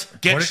cunt?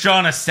 get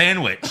Sean a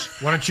sandwich.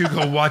 Why don't you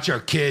go watch our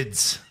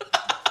kids?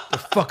 The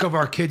fuck are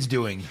our kids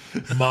doing,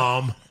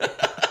 Mom?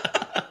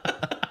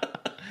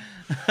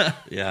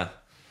 Yeah.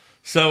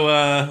 So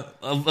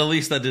at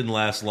least that didn't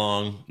last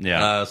long.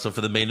 Yeah. So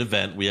for the main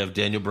event, we have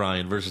Daniel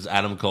Bryan versus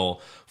Adam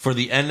Cole for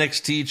the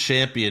NXT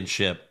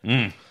Championship.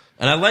 And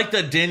I like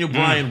that Daniel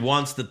Bryan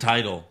wants the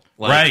title.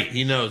 Like, Right.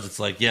 He knows it's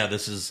like,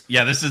 this is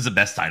the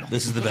best title.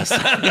 the best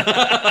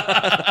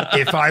title.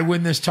 If I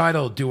win this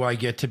title, do I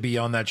get to be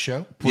on that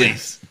show?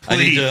 Please.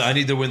 I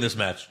need to win this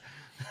match.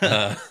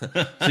 So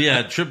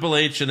yeah, Triple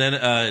H and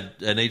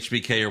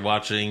HBK are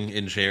watching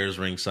in chairs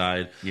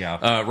ringside.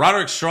 Yeah.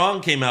 Roderick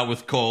Strong came out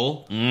with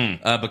Cole,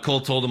 but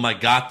Cole told him, "I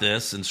got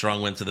this," and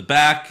Strong went to the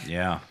back.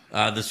 Yeah.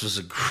 This was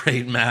a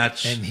great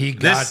match, And he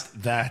got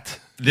that.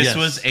 This Yes.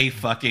 was a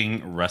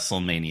fucking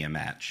WrestleMania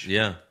match.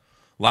 yeah,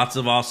 lots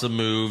of awesome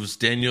moves.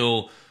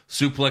 Daniel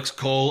suplex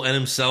Cole and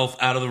himself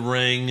out of the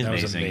ring. That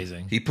was Amazing.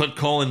 amazing. He put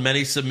Cole in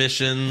many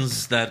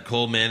submissions that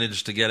Cole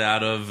managed to get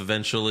out of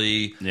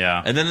eventually.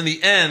 Yeah. And then in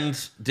the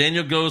end,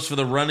 Daniel goes for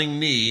the running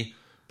knee,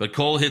 but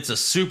Cole hits a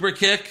super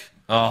kick,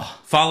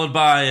 followed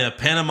by a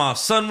Panama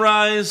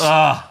Sunrise,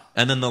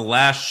 and then the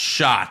last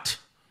shot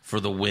for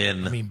the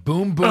win. I mean,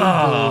 boom, boom,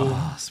 boom.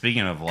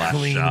 Speaking of last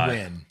Clean shot.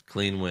 win.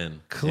 Clean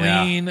win.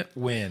 Clean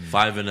win.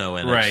 5-0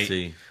 NXT.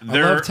 Right.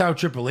 I loved how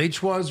Triple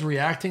H was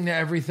reacting to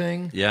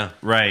everything. Yeah.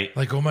 Right.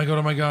 Like, oh my God,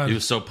 oh my God. He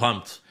was so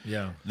pumped.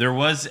 Yeah. There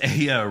was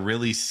a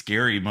really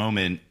scary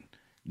moment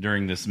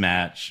during this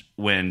match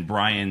when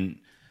Bryan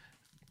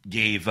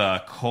gave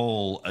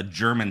Cole a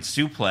German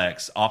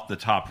suplex off the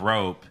top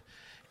rope,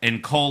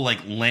 and Cole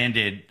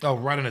landed Oh,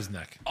 right on his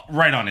neck.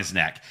 right on his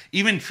neck.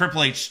 Even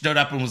Triple H stood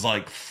up and was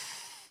like,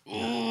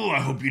 "Oh, I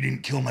hope you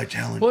didn't kill my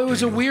talent." Well, it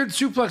was a weird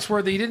suplex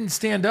where he didn't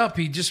stand up.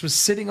 He just was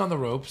sitting on the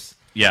ropes.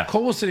 Yeah.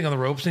 Cole was sitting on the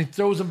ropes, and he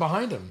throws him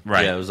behind him.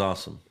 Right. Yeah, it was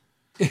awesome.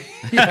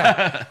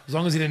 Yeah. As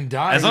long as he didn't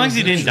die. As long as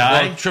he didn't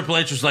die. Well, Triple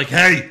H was like,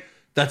 hey,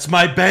 that's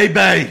my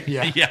baby.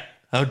 Yeah. Yeah.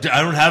 I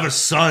don't have a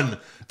son.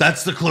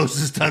 That's the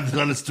closest I've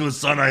done to a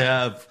son I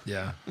have.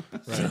 Yeah.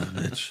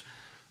 Bitch.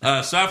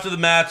 So after the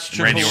match,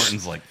 Randy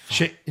Orton's like,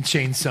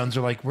 Shane's sons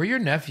are like, we're your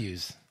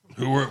nephews.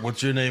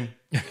 What's your name?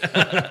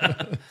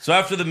 So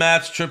after the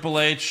match, Triple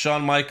H,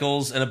 Shawn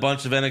Michaels, and a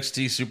bunch of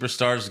NXT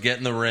superstars get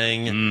in the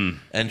ring,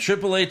 and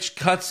Triple H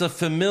cuts a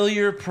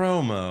familiar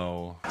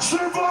promo.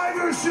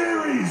 Survivor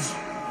Series!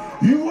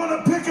 You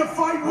want to pick a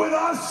fight with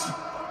us?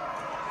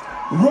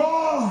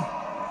 Raw,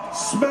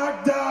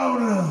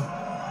 SmackDown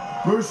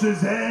versus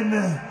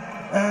NXT.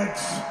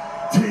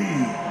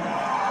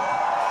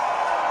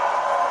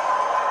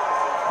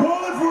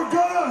 Well, if we're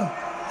gonna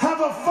have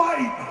a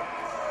fight,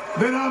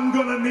 then I'm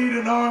gonna need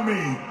an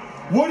army.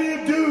 What do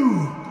you do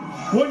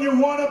when you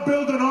want to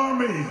build an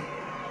army?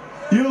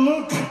 You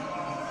look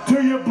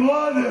to your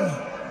blood.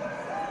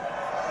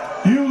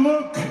 You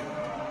look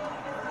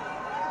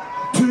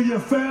to your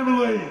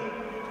family.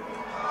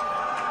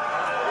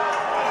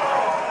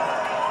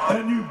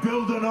 And you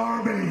build an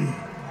army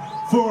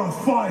for a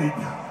fight.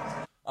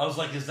 I was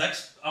like, is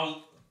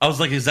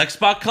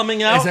X-Pac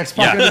coming out? Is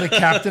X-Pac gonna be the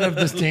captain of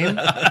this team?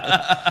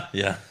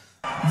 Yeah.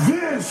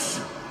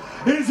 This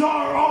is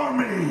our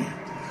army.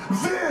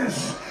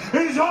 This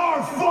is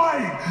our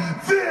fight.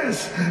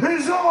 This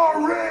is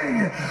our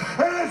ring.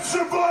 And it's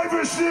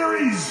Survivor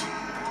Series.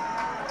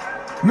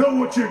 Know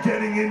what you're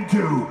getting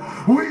into.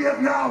 We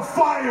have now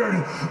fired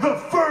the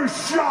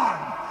first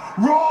shot.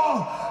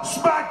 Raw,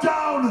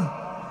 SmackDown.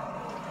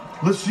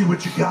 Let's see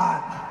what you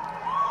got.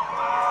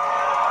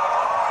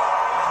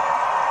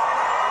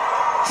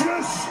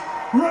 Just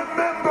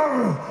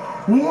remember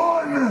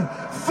one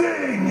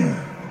thing.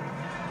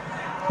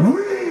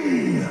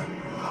 We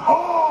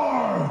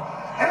are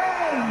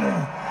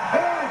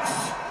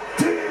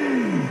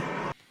NXT.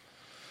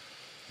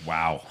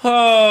 wow.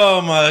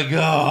 Oh my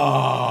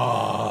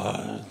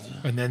God.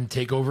 And then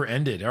Takeover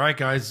ended. All right,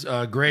 guys,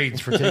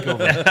 grades for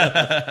Takeover.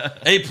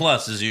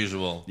 A+ as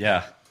usual.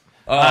 Yeah.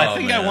 Oh, I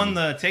think man. I won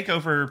the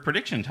Takeover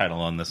prediction title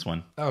on this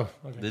one. Oh,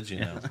 okay. Did you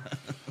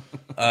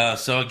know?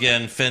 So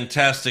again,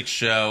 fantastic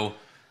show.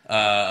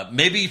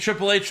 Maybe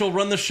Triple H will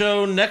run the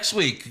show next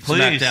week.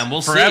 Please, SmackDown.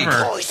 We'll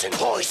forever. see.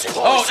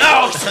 Oh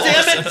no!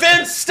 Damn it,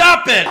 Vince!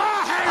 Stop it!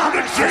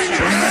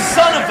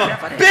 Son of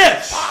a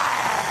bitch!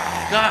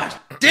 God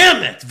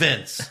damn it,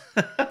 Vince!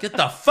 Get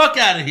the fuck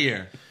out of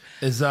here!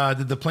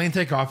 Did the plane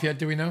take off yet?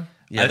 Do we know?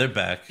 Yeah, they're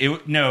back. It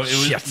was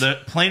Shit. the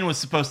plane was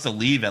supposed to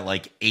leave at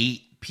like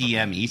 8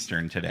 p.m.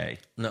 Eastern today.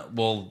 No,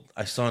 well,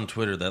 I saw on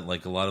Twitter that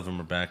like a lot of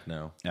them are back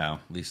now. Oh. At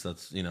least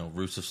that's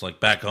Rusev's like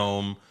back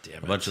home.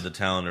 Damn A bunch of the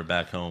talent are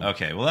back home.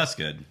 Okay, well that's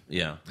good.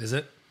 Yeah, Is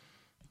it?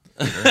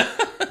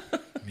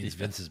 Means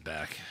Vince is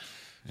back.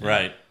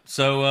 right.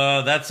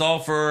 So that's all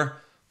for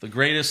the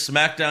greatest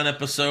SmackDown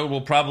episode we'll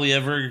probably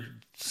ever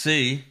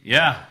see.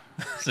 Yeah,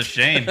 it's a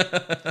shame.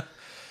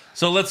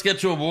 So let's get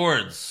to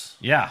awards.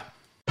 Yeah.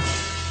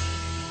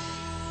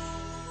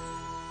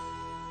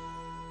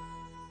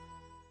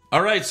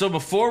 All right, so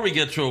before we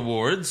get to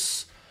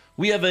awards,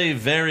 we have a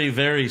very,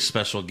 very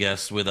special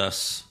guest with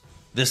us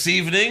this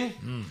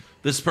evening.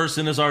 This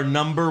person is our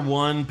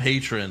 #1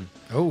 patron.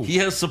 Oh. He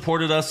has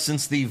supported us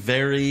since the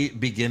very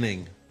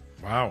beginning.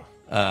 Wow.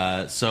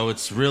 So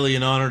it's really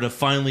an honor to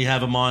finally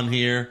have him on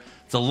here.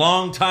 It's a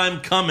long time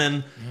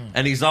coming,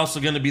 and he's also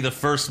going to be the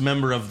first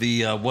member of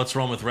the What's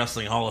Wrong with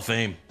Wrestling Hall of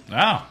Fame.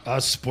 Wow.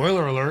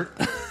 Spoiler alert.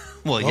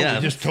 Well, Oh, yeah.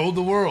 we just told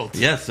the world.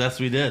 Yes,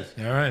 we did.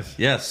 All right.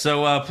 Yes,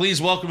 so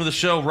please welcome to the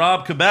show,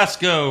 Rob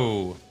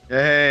Cabasco.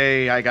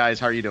 Hey, hi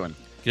guys, how are you doing?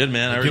 Good,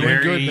 man. How are Doing you?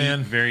 good.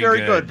 man. Very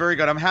Very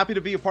good. I'm happy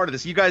to be a part of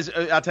this. You guys,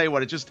 I'll tell you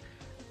what,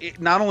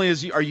 not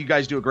only are you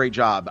guys do a great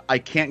job, I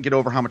can't get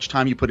over how much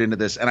time you put into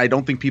this, and I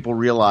don't think people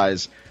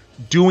realize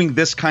doing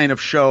this kind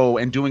of show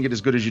and doing it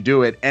as good as you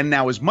do it, and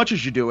now as much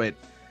as you do it,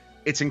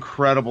 it's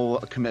incredible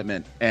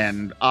commitment.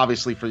 And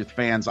obviously for the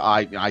fans,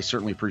 I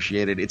certainly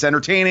appreciate it. It's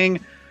entertaining.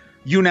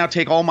 You now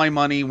take all my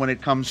money when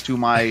it comes to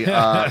my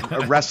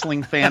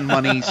wrestling fan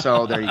money,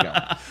 so there you go.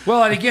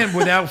 Well, and again,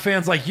 without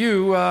fans like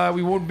you,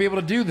 we wouldn't be able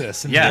to do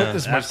this and Yeah, put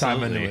this much time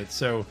absolutely. into it.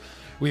 So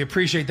we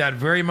appreciate that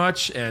very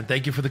much, and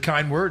thank you for the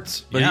kind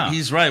words. But Yeah.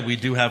 he's right. We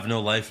do have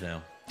no life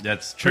now.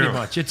 That's true. Pretty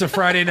much. It's a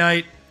Friday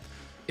night.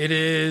 It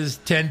is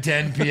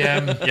 10:10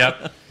 p.m.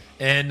 Yep.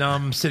 And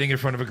I'm sitting in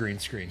front of a green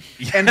screen.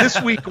 And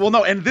this week,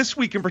 and this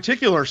week in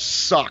particular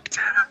sucked.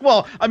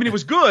 Well, I mean, it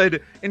was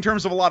good in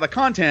terms of a lot of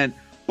content,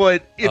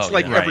 but it's Oh,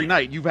 like yeah. every Right.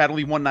 night. You've had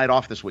only one night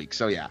off this week,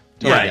 so yeah.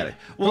 Totally Right. get it.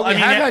 Well, But we I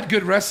mean, have had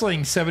good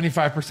wrestling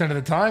 75% of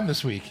the time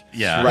this week.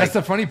 Yeah. That's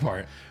the funny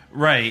part.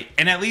 right.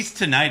 And at least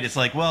tonight, it's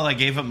like, well, I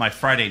gave up my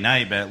Friday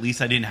night, but at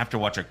least I didn't have to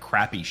watch a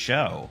crappy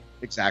show.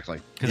 Exactly.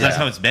 Because that's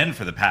how it's been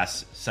for the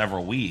past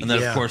several weeks. And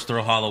then, Yeah. of course,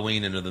 throw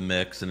Halloween into the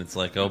mix, and it's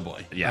like, oh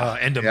boy. yeah.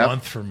 End of Yep.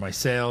 month for my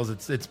sales.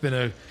 It's been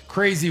a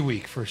crazy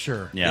week for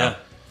sure. yeah.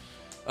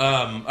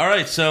 All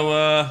right,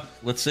 so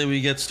let's say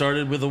we get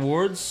started with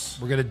awards.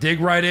 We're gonna dig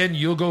right in.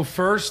 You'll go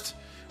first.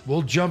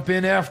 We'll jump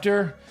in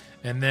after,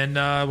 and then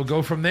we'll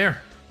go from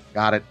there.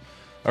 Got it.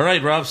 All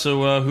right, Rob,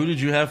 so who did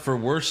you have for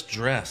worst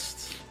dressed?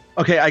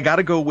 Okay, I got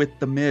to go with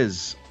The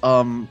Miz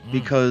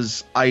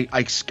because I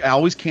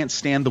always can't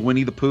stand the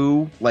Winnie the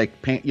Pooh, like,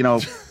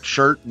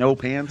 shirt, no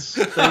pants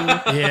thing.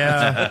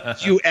 Yeah.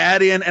 You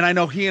add in, and I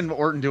know he and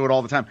Orton do it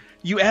all the time,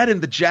 you add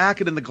in the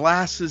jacket and the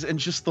glasses and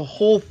just the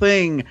whole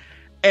thing.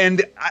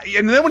 And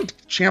then when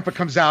Ciampa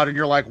comes out and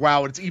you're like,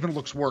 wow, it even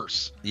looks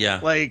worse.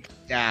 Yeah. Like,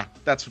 yeah,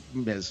 that's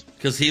Miz.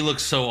 Because he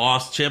looks so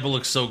awesome. Ciampa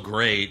looks so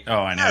great. Oh,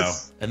 I know.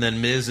 Yes. And then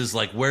Miz is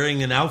like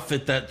wearing an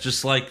outfit that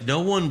just like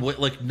no one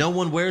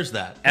wears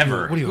that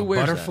Ever. What are you, Who a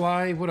wears that?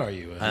 butterfly? What are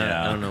you?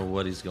 I don't know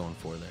what he's going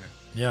for there.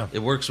 Yeah. It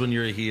works when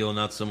you're a heel,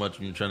 not so much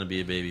when you're trying to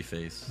be a baby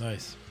face.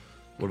 Nice.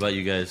 What about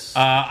you guys?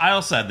 I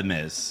also had The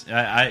Miz.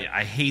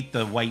 I hate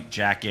the white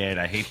jacket.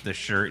 I hate the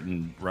shirt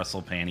and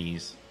Russell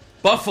panties.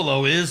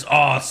 Buffalo is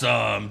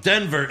awesome.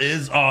 Denver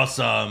is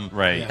awesome.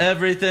 Right. Yeah.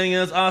 Everything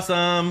is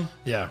awesome.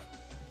 Yeah.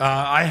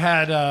 I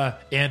had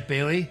Aunt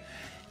Bailey.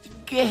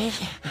 Get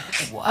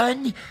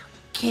one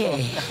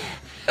kiss.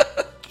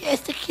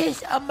 Just a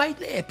kiss on my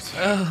lips.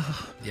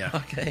 Yeah.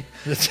 Okay.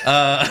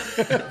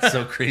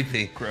 So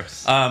creepy.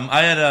 Gross.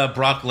 I had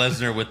Brock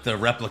Lesnar with the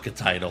replica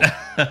title.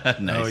 Nice.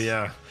 Oh,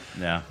 yeah.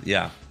 Yeah.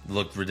 Yeah.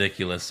 Looked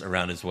ridiculous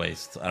around his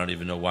waist. I don't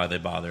even know why they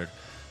bothered.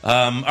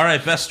 All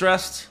right. Best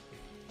dressed?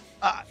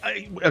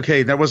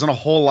 Okay, there wasn't a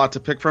whole lot to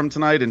pick from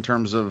tonight in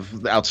terms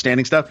of the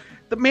outstanding stuff.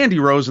 The Mandy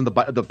Rose in the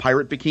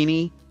pirate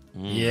bikini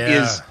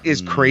Yeah.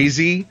 is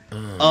crazy.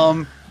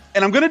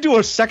 And I'm going to do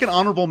a second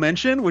honorable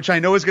mention, which I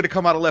know is going to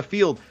come out of left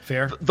field.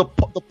 Fair. The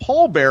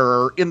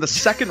pallbearer in the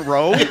second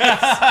row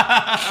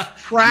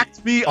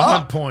cracked me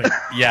On up. point.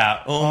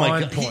 Yeah. Oh my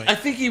On god! point. I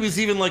think he was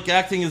even like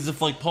acting as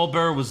if like Paul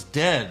Bearer was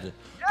dead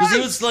because he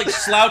was like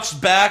slouched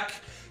back.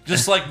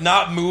 just like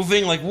not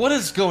moving. Like, what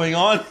is going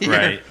on here?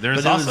 Right. There's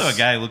But it also was- a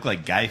guy who looked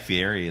like Guy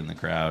Fieri in the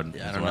crowd. I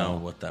as don't well. know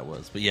what that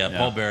was, but yeah,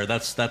 Paul Bearer.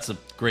 That's a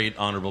great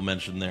honorable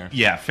mention there.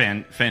 Yeah,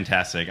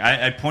 fantastic.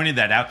 I pointed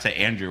that out to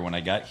Andrew when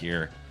I got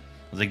here.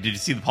 I was like, "Did you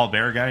see the Paul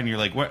Bearer guy?" And you're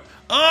like, "What?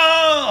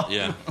 Oh,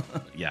 Yeah.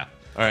 yeah."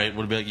 All right.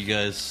 What about you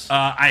guys?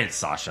 I had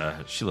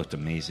Sasha. She looked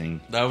amazing.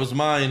 That was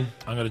mine.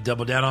 I'm going to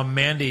double down on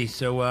Mandy.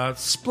 So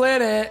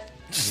split it.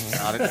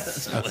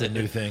 That's a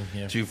new thing.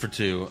 Yeah. 2 for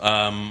 2.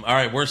 All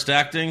right. Worst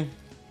acting.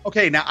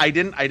 Okay, now I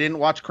didn't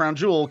watch Crown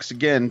Jewel because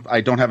again I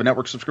don't have a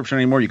network subscription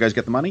anymore. You guys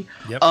get the money.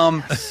 Yep.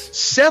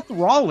 Seth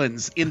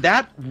Rollins in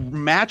that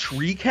match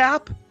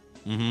recap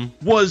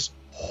was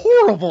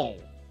horrible.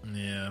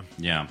 Yeah.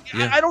 Yeah.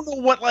 I don't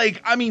know what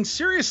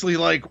seriously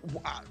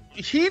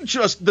he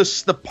just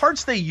the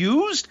parts they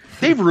used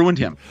they've ruined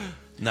him.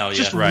 No, yeah.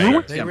 Just right.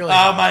 ruined They him. really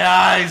Oh, my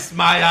eyes.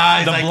 The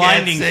I can't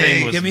blinding see.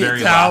 thing was Give me a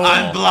very towel.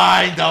 laughable. I'm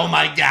blind. Oh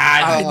my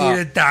god. I need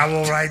a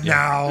towel right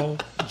now.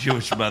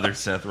 Jewish mother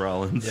Seth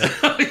Rollins.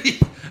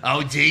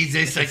 Oh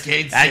Jesus, I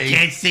can't see. I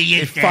can't see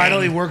It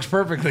finally works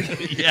perfectly.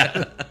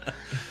 Yeah.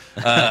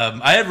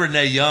 I had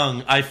Renee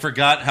Young. I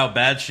forgot how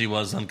bad she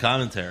was on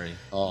commentary.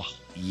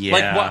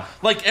 Yeah.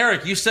 Like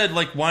Eric, you said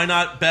why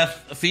not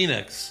Beth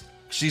Phoenix?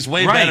 She's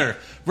way Right. better.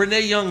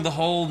 Renee Young the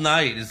whole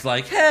night is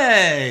like,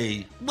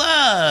 hey, Whoa.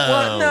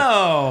 what?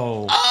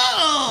 No.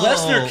 Oh.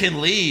 Lesnar can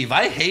leave.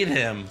 I hate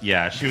him.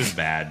 Yeah, she was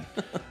bad.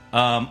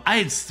 I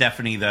had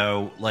Stephanie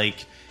though.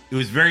 Like it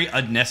was very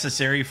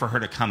unnecessary for her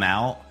to come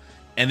out.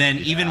 And then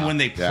even when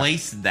they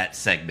placed that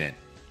segment,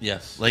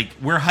 Yes. like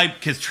we're hyped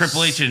because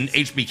Triple H and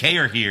HBK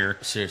are here,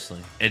 Seriously.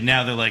 and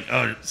now they're like,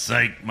 "Oh,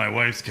 psych! My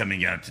wife's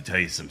coming out to tell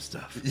you some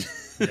stuff."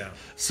 Yeah.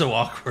 So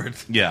awkward.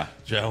 Yeah,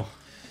 Joe.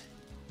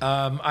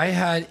 I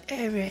had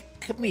Eric,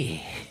 come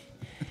here.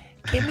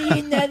 Give me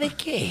another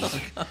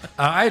cake.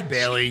 I had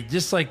Bailey,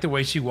 just like the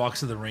way she walks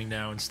to the ring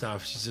now and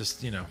stuff. She's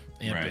just, Aunt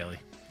Right. Bailey.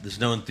 There's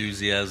no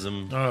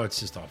enthusiasm. Oh, it's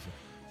just awful.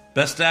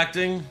 Best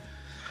acting?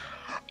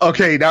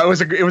 Okay, now it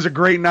was a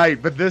great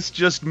night, but this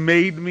just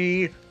made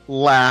me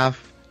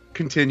laugh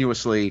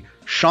continuously.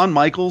 Shawn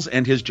Michaels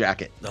and his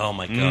jacket. Oh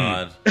my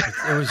god.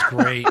 It was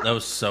great. That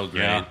was so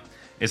great. yeah.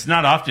 It's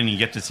not often you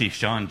get to see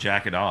Sean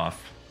jack it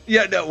off.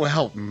 Yeah, no,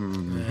 well,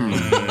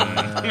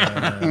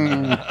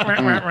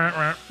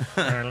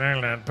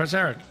 Press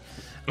Eric.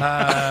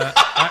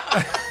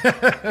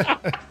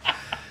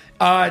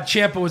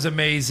 Ciampa was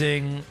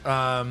amazing,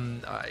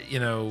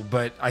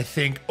 but I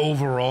think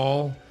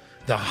overall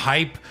the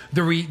hype,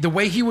 the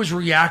way he was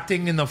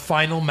reacting in the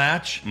final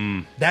match,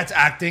 that's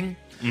acting.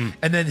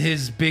 And then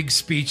his big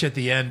speech at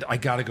the end, I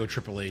gotta go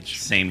Triple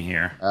H. Same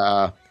here.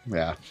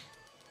 yeah.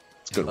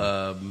 It's a good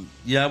one.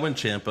 Yeah, I went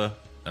Ciampa.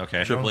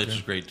 Okay. Triple H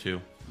is great too.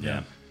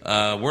 Yeah.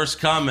 Worst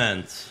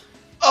comment?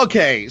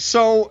 Okay,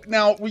 so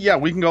now, yeah,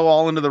 we can go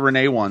all into the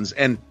Renee ones,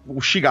 and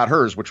she got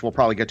hers, which we'll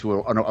probably get to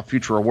a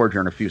future award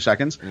here in a few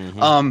seconds.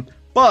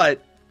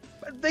 But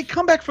they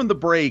come back from the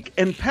break,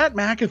 and Pat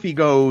McAfee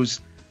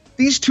goes,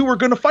 these two are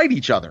going to fight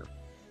each other.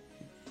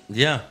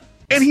 Yeah.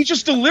 And he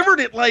just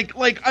delivered it like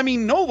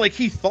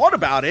he thought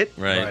about it.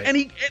 Right.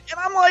 And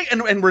I'm like,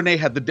 and Renee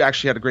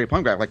actually had a great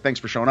point back, like,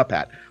 thanks for showing up,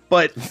 Pat.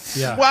 But,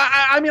 Yeah. well,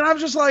 I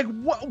was just like,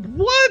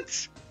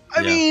 what?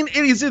 I mean,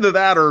 it is either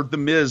that or The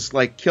Miz,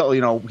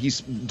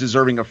 he's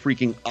deserving a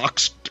freaking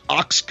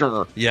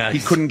Oscar. Yeah, He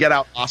he's- couldn't get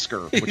out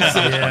Oscar. Which is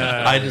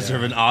I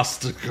deserve an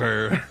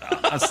Oscar.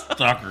 A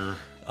stalker.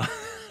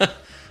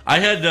 I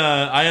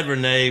had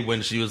Renee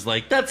when she was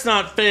like, "That's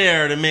not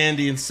fair to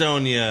Mandy and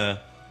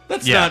Sonia.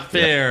 That's Yeah. not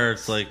fair."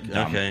 It's like,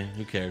 Dumb. okay,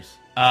 who cares?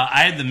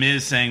 I had the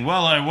Miz saying,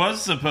 "Well, I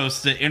was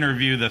supposed to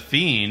interview the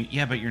Fiend."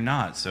 Yeah, but you're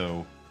not.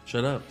 So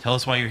Shut up. tell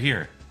us why you're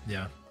here.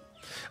 Yeah.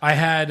 I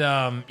had,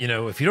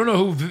 if you don't know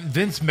who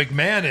Vince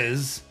McMahon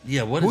is,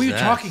 Yeah, what who is are you that?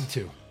 talking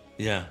to?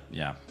 Yeah,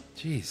 Yeah.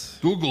 Jeez.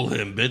 Google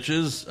him,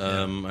 bitches.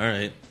 All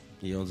right,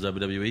 he owns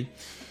WWE.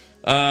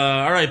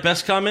 All right,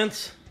 best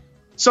comments.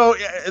 So,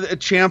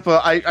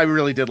 Ciampa, I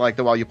really did like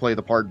the while you play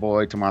the part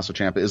boy, Tommaso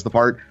Ciampa is the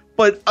part.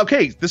 But,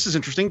 okay, this is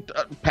interesting.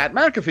 Pat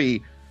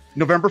McAfee,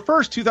 November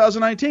 1st,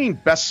 2019,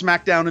 best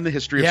SmackDown in the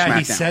history of SmackDown. Yeah,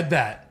 he said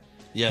that.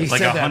 Yeah, He like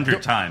said 100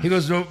 that. times. He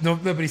goes, no,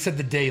 but he said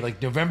the day,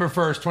 like November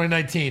 1st,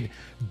 2019,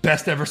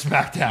 best ever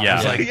SmackDown. Yeah. I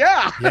was like,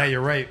 Yeah. yeah,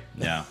 you're right.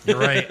 Yeah. You're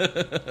right.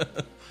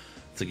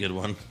 it's a good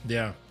one.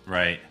 Yeah.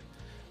 Right.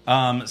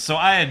 So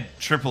I had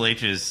Triple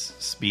H's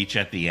speech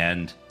at the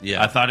end.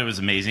 Yeah. I thought it was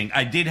amazing.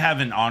 I did have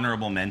an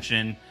honorable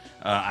mention.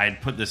 I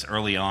had put this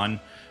early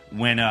on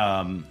when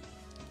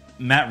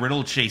Matt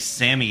Riddle chased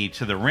Sammy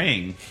to the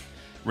ring.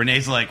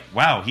 Renee's like,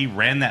 "Wow, he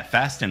ran that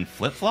fast in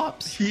flip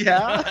flops."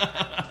 Yeah.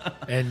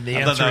 And the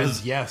I thought answer that is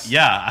was yes.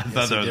 Yeah, I thought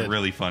Yes, that he was did.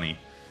 really funny,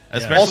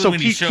 especially Also,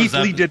 when he Keith, shows Keith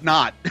up. Lee did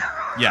not.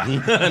 Yeah,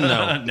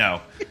 No.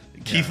 no.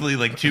 Keith Lee,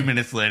 like 2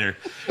 minutes later.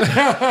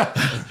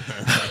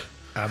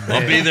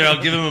 I'll be there.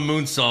 I'll give him a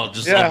moonsault.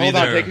 Just Yeah, I'll be hold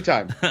there. on, take your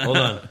time. Hold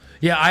on.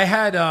 Yeah, I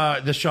had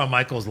the Shawn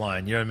Michaels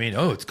line. You know what I mean?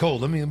 Oh, it's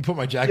cold. Let me put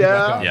my jacket Yeah.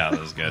 back on. Yeah, that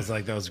was I good. was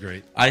like, that was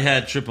great. I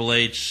had Triple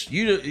H.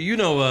 You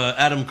know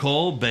Adam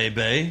Cole,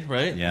 Bay,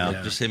 right? Yeah.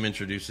 Like, just him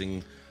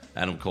introducing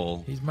Adam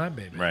Cole. He's my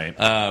baby. Right.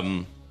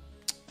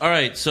 All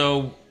right,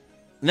 so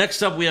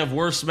next up we have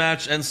worst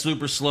match and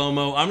super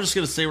slow-mo. I'm just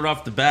going to say right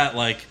off the bat,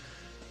 like,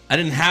 I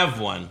didn't have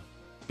one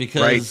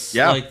because Right,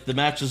 yeah. like the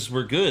matches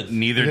were good.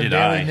 Neither Them did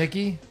Bailey, I.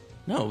 Nikki?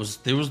 No,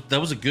 that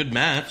was a good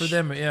match. For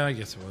them, yeah, I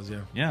guess it was,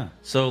 yeah. Yeah.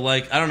 So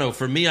like, I don't know,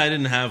 for me I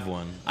didn't have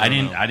one. I don't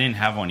didn't. know. I didn't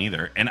have one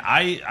either, and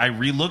I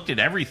re-looked at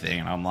everything,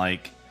 and I'm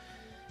like,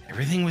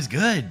 everything was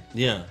good.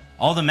 Yeah.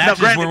 All the Now, matches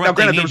granted, were now, what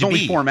they granted there needed was to only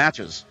be. 4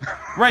 matches.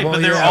 Right, Well,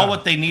 but they're yeah. all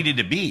what they needed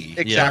to be.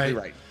 Exactly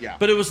Right. right. Yeah.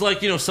 But it was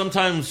like,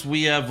 sometimes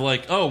we have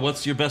like, oh,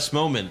 what's your best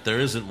moment? There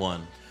isn't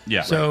one.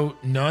 Yeah. So,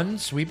 none,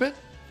 sweep it?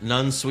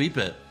 None sweep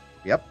it.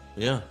 Yep.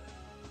 Yeah. All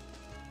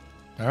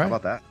How right.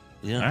 about that?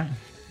 Yeah.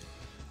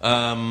 all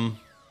right.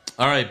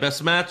 All right,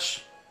 best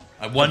match.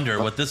 I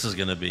wonder what this is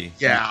going to be.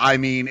 Yeah, I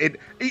mean,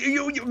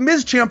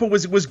 Ms. Ciampa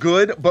was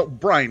good, but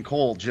Brian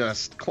Cole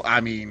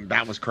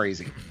that was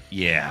crazy.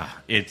 Yeah,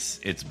 it's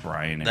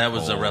Brian. And That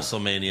was a Cole.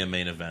 WrestleMania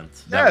main event.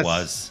 That Yes.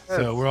 was.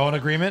 So, we're all in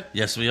agreement?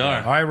 Yes, we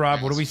are. All right,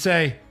 Rob, what do we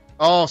say?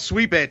 Oh,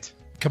 sweep it.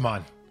 Come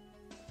on.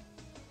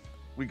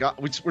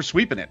 We're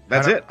sweeping it.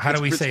 That's it. How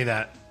do we It's- say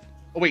that?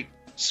 Oh, wait,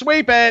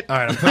 sweep it. All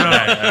right, I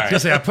was gonna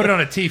say I put it on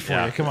a T for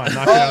you. Come on,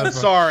 knock it out. Oh,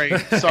 sorry.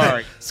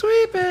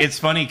 Sweep it. It's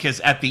funny because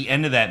at the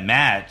end of that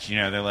match,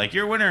 they're like,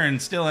 "Your winner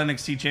and still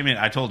NXT champion."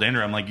 I told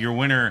Andrew, "I'm like, your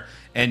winner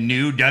and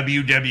new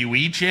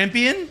WWE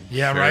champion."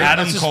 Yeah, right.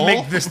 Adam Let's just Cole?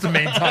 make this the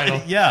main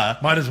title. Yeah.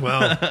 Might as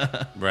well.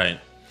 Right.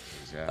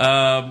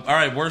 All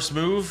right, worst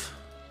move.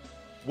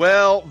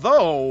 Well,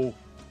 though,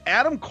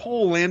 Adam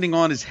Cole landing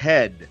on his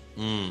head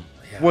was,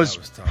 that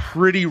was tough.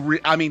 pretty.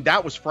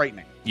 That was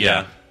frightening.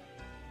 Yeah.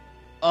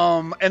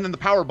 And then the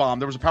power bomb.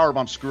 There was a power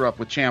bomb screw up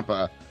with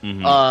Ciampa.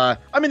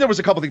 Mm-hmm. There was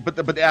a couple things, but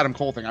the Adam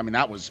Cole thing.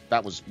 That was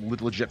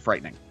legit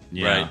frightening.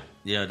 Yeah. Right.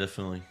 Yeah,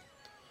 definitely.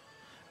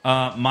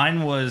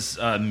 Mine was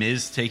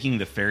Miz taking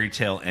the fairy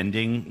tale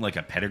ending like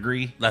a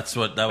pedigree. That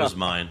was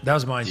mine. That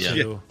was mine Yeah.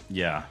 too.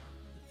 Yeah.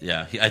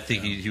 Yeah, I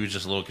think he was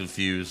just a little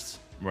confused.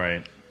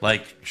 Right.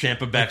 Like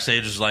Ciampa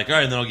backstage is like, all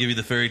right, and then I'll give you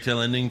the fairy tale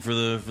ending for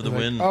the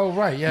win. Oh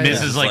right, yeah. Miz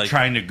yeah. is like-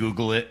 trying to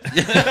Google it.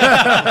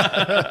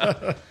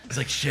 It's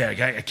like, shit,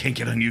 I can't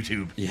get on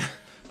YouTube. Yeah.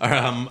 All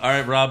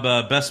right, Rob.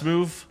 Best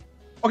move.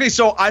 Okay,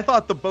 so I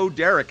thought the Bo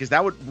Derek, is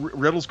that what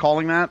Riddle's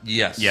calling that?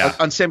 Yes. Yeah.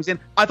 On Sami Zayn.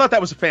 I thought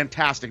that was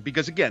fantastic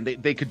because, again,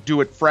 they could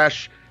do it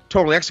fresh,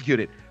 totally execute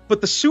it.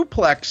 But the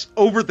suplex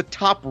over the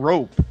top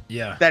rope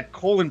Yeah. that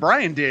Cole and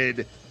Bryan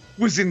did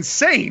was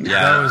insane. Yeah.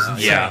 That was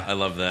insane. Yeah, I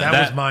love that.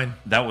 That was mine.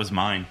 That was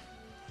mine.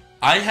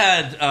 I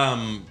had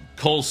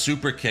Cole's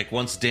super kick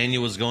once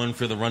Daniel was going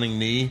for the running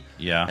knee.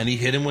 Yeah. And he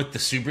hit him with the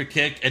super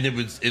kick, and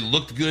it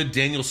looked good.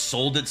 Daniel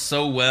sold it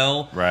so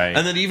well. Right.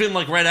 And then even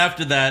right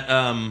after that,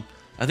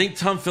 I think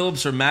Tom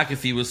Phillips or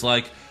McAfee was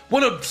like,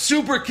 "What a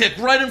super kick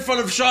right in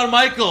front of Shawn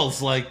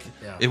Michaels!" Like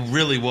it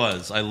really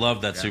was. I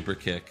love that super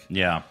kick.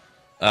 Yeah.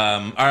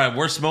 All right,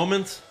 worst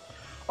moment.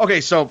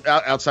 Okay, so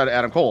outside of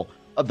Adam Cole,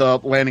 the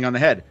landing on the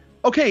head.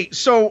 Okay,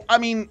 so,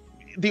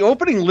 the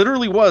opening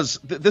literally was,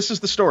 this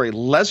is the story.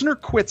 Lesnar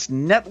quits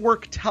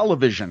network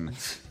television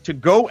to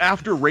go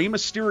after Rey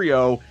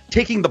Mysterio,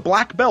 taking the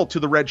black belt to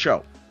the red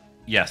show.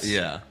 Yes.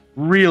 Yeah.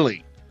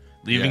 Really?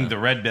 Leaving Yeah. the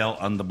red belt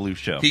on the blue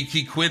show.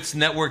 He quits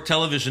network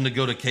television to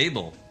go to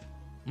cable.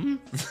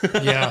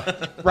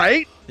 Yeah.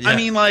 Right? Yeah.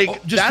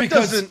 That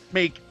because- doesn't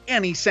make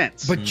any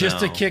sense. But just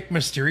to No. kick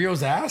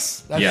Mysterio's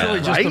ass? That's Yeah. really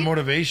just Right? the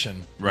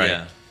motivation. Right.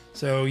 Yeah.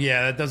 So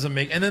yeah, that doesn't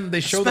make. And then they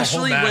show the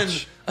whole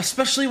match.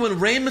 Especially when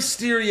Rey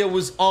Mysterio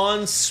was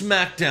on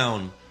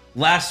SmackDown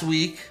last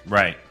week.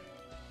 Right.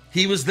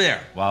 He was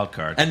there. Wild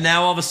card. And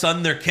now all of a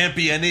sudden there can't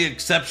be any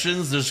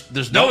exceptions.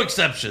 There's no Nope.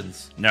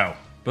 exceptions. no.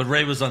 But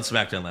Ray was on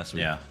SmackDown last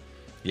week. Yeah.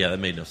 Yeah, that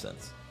made no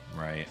sense.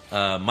 Right.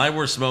 My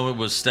worst moment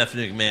was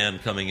Stephanie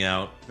McMahon coming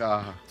out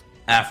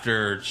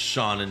after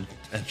Shawn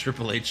and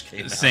Triple H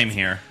came out. Same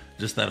here.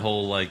 Just that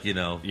whole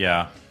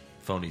Yeah.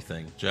 phony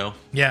thing. Joe?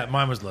 Yeah,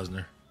 mine was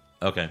Lesnar.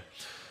 Okay.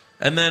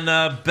 And then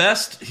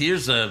best,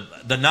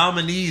 the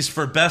nominees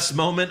for best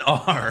moment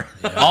are.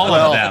 All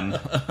of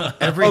them.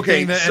 Everything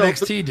Okay, that so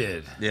NXT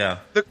did. Yeah.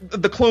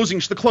 the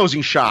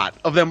closing shot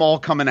of them all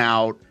coming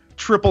out,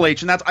 Triple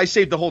H, and I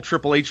saved the whole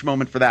Triple H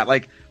moment for that.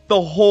 Like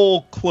the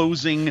whole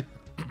closing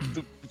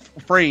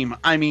frame,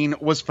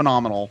 was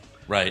phenomenal.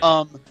 Right.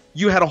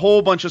 You had a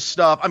whole bunch of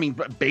stuff.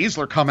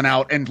 Baszler coming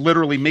out and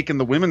literally making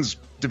the women's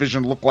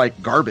division look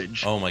like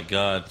garbage. Oh my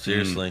God!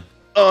 Seriously.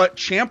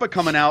 Ciampa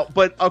coming out,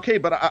 but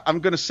I'm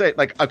gonna say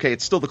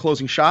it's still the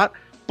closing shot,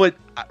 but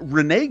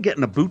Renee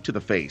getting a boot to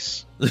the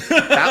face.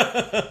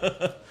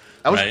 That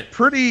was Right.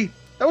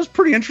 That was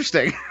pretty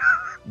interesting.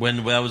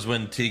 That was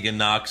when Tegan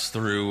Knox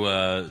threw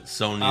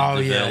Sonya Oh,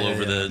 Deville yeah,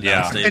 over the yeah.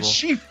 announce table. And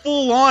she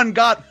full on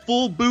got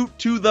full boot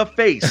to the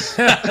face.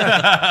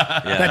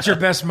 That's your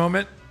best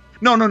moment?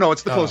 No,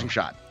 it's the closing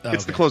shot.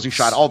 It's the okay. closing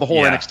shot. All the whole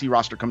Yeah. NXT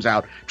roster comes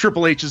out.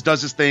 Triple H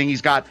does his thing. He's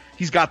got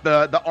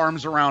the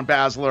arms around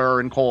Baszler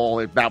and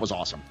Cole. That was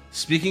awesome.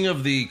 Speaking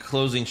of the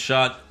closing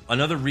shot,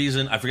 another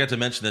reason I forgot to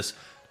mention this.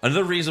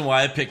 Another reason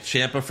why I picked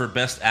Ciampa for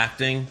best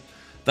acting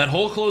that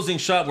whole closing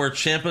shot where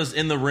Ciampa's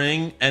in the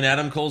ring and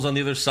Adam Cole's on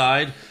the other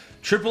side.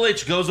 Triple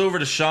H goes over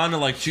to Shawn to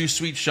like Too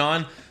Sweet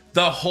Sean.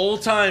 The whole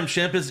time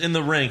Ciampa's in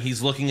the ring,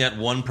 he's looking at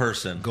one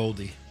person.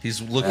 Goldie. He's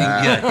looking,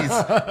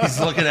 he's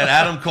looking at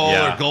Adam Cole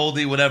or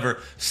Goldie, whatever,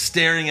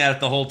 staring at it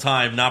the whole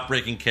time, not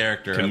breaking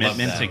character.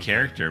 Commitment to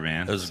character,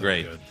 man. It was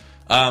great.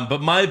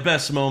 But my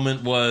best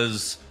moment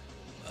was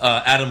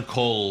Adam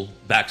Cole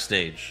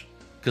backstage,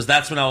 because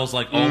that's when I was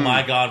like, oh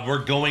my God,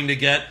 we're going to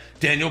get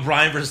Daniel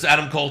Bryan versus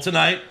Adam Cole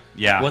tonight.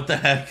 Yeah. What the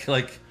heck?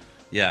 Like,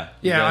 yeah.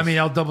 Yeah, I mean,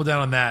 I'll double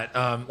down on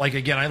that. Like,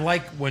 again, I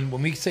like when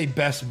we say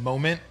best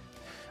moment,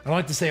 I don't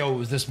like to say, oh, it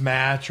was this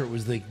match or it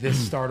was like this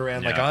starter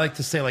end. Like, I like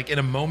to say, like, in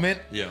a moment,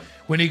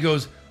 when he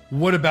goes,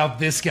 what about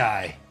this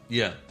guy?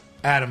 Yeah.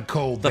 Adam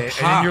Cole. The and pop.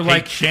 then you're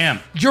like,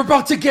 champ. you're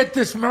about to get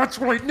this match.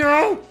 We're like,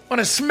 no, on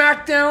a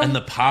SmackDown. And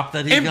the pop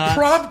that he got.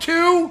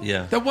 Impromptu.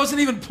 Yeah. That wasn't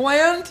even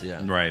planned.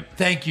 Yeah. Right.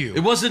 Thank you. It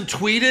wasn't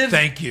tweeted.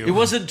 Thank you. It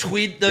wasn't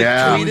tweeted.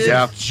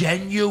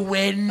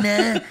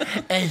 Genuine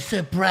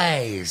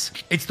surprise.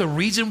 It's the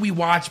reason we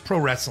watch pro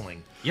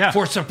wrestling. Yeah.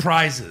 For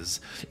surprises.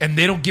 And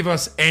they don't give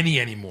us any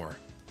anymore.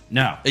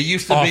 No. It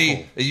used to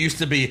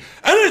be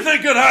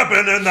anything could happen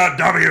in the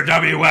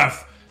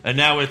WWF. And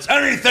now it's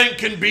anything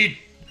can be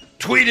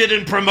tweeted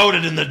and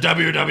promoted in the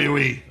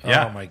WWE.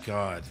 Yeah. Oh my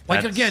God.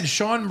 Like again,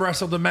 Sean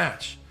wrestled a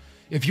match.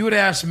 If you would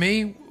ask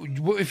me,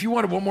 if you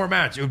wanted one more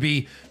match, it would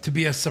be to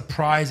be a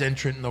surprise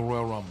entrant in the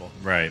Royal Rumble.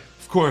 Right.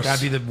 Of course.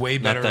 That'd be the way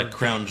better. Not that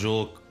crown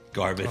jewel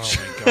garbage.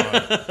 Oh my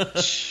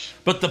God.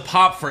 But the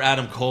pop for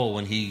Adam Cole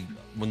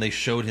when they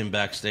showed him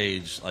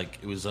backstage, like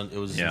it was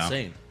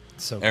insane.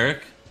 So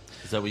Eric,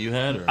 is that what you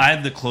had? Or? I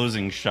had the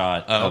closing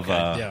shot of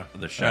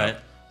the show. All right.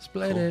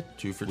 split Cool. it.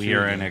 2 for 2. We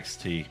are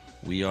NXT.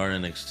 We are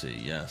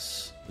NXT.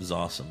 Yes, this is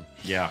awesome.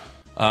 Yeah.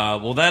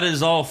 Well, that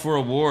is all for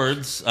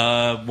awards.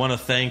 Want to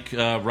thank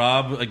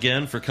Rob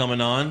again for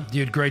coming on.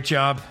 Dude, great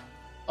job.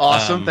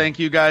 Awesome. Thank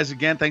you guys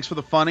again. Thanks for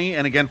the funny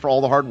and again for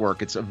all the hard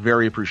work. It's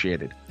very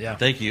appreciated. Yeah.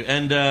 Thank you.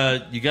 And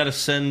you got to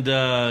send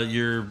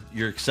your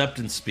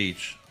acceptance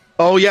speech.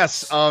 Oh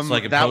yes, so I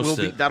can post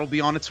it. That'll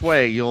be on its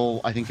way.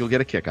 I think you'll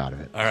get a kick out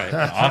of it. All right.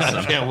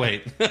 Awesome. Can't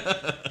wait.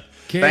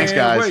 Thanks,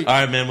 guys. wait. All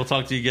right, man. We'll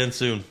talk to you again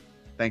soon.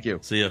 Thank you.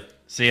 See ya.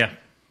 See ya.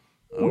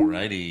 All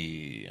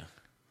righty.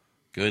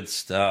 Good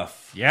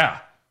stuff. Yeah.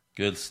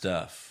 Good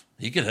stuff.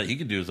 He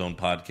could do his own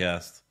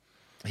podcast.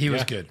 He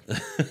was good.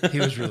 He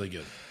was really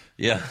good.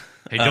 Yeah.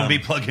 Hey, don't be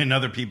plugging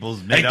other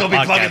people's Hey, don't be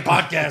plugging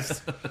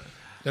podcasts.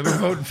 Never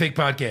voting fake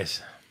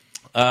podcast.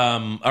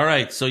 All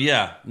right. So,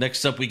 yeah.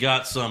 Next up, we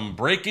got some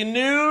breaking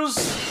news.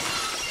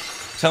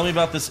 Tell me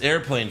about this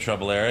airplane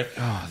trouble, Eric.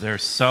 Oh,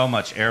 there's so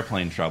much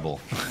airplane trouble.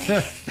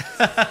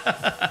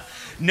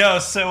 No,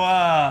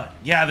 so,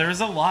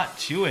 there's a lot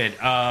to it.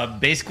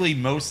 Basically,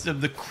 most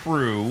of the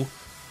crew,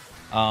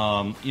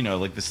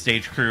 like the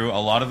stage crew, a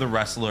lot of the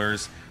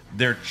wrestlers,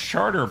 their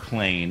charter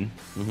plane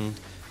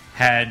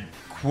had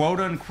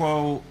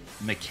quote-unquote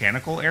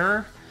mechanical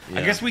error. Yeah.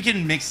 I guess we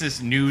can mix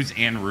this news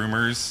and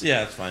rumors.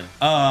 Yeah, that's fine.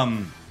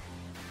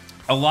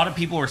 A lot of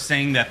people are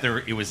saying that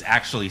it was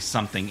actually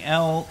something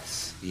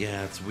else.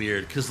 Yeah, it's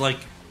weird. Because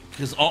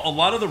a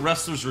lot of the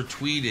wrestlers were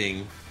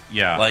tweeting.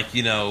 Yeah. Like,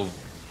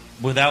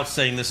 without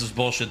saying this is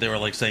bullshit, they were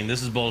like saying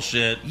this is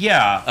bullshit.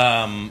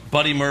 Yeah.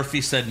 Buddy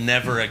Murphy said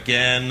never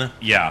again.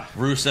 Yeah.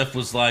 Rusev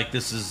was like,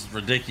 this is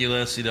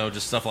ridiculous,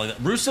 just stuff like that.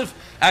 Rusev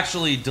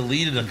actually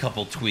deleted a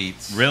couple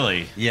tweets.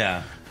 Really?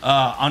 Yeah.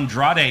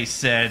 Andrade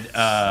said,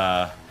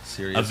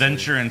 Seriously? a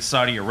venture in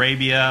Saudi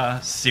Arabia.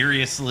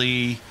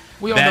 Seriously.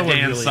 We all Bad know what day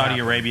in really Saudi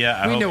happened. Arabia.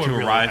 I We know hope what to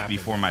really arrive happened.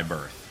 before my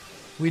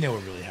birth. We know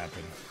what really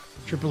happened.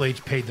 Triple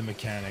H paid the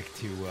mechanic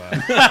to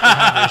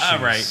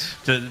have issues. Right.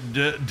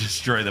 To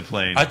destroy the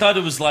plane. I thought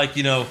it was like,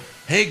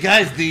 hey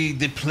guys,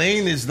 the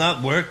plane is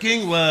not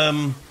working.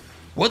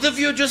 What if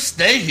you just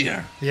stay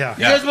here? Yeah.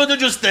 You guys want to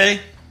just stay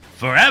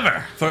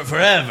Forever.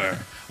 forever?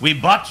 We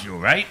bought you,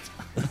 right?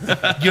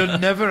 You'll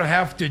never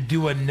have to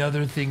do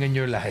another thing in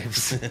your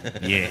lives.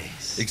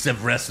 Yes.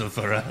 Except wrestle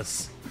for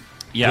us.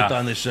 Yeah. Put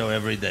on the show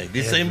every day.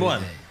 The same Every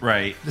one. day.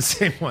 Right. The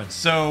same one.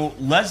 So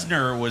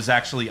Lesnar was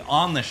actually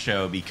on the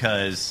show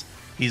because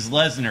he's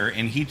Lesnar,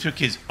 and he took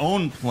his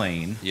own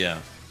plane Yeah.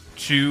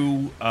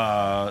 to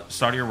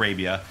Saudi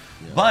Arabia.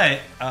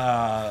 But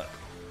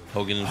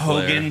Hogan and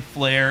Flair. Hogan,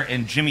 Flair,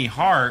 and Jimmy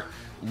Hart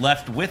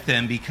left with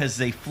him because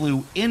they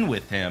flew in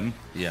with him.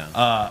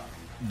 Yeah.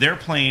 Their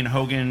plane,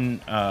 Hogan,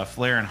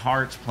 Flair, and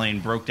Hart's plane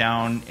broke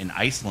down in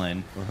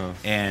Iceland,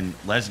 and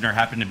Lesnar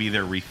happened to be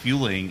there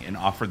refueling and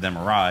offered them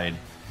a ride.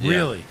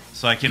 Really?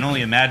 So I can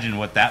only imagine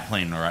what that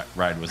plane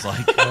ride was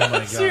like. Oh my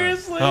god.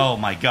 Seriously? Oh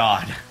my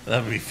god!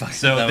 That would be fucking.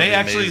 So that would they be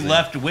actually amazing.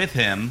 left with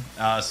him,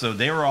 so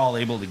they were all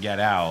able to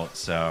get out.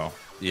 So,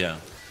 Yeah.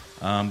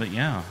 but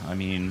yeah, I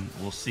mean,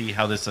 we'll see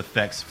how this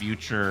affects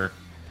future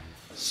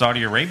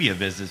Saudi Arabia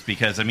visits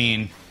because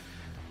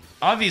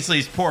obviously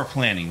it's poor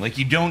planning. Like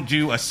you don't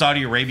do a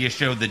Saudi Arabia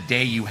show the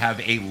day you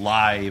have a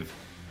live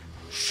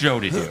show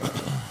to do.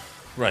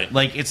 Right.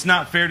 Like it's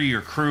not fair to your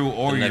crew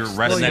or The your next- Well,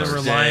 wrestlers. next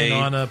you're relying day,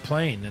 on a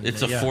plane. And,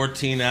 It's a yeah.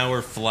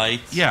 14-hour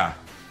flight. Yeah.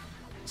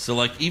 So,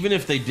 like, even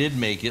if they did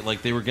make it,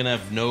 like, they were going to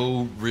have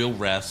no real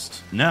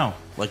rest. No.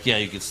 Like, yeah,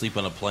 you could sleep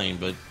on a plane,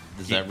 but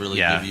does that really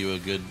Yeah. give you a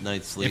good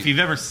night's sleep? If you've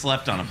ever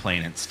slept on a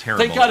plane, it's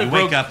terrible. Thank God you it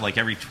wake broke- up like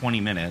every 20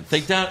 minutes.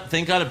 Thank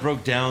God it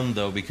broke down,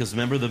 though, because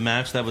remember the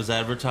match that was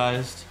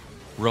advertised?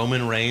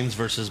 Roman Reigns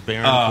versus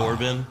Baron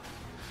Corbin?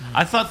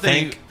 I thought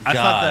Thank thought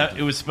God. that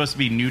it was supposed to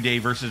be New Day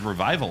versus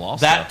Revival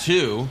also. That,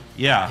 too.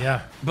 Yeah.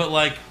 Yeah. But,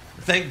 like,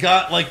 thank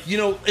God, like, you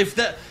know, if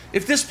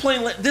this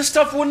plane, this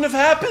stuff wouldn't have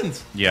happened.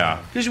 Yeah.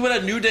 Because you would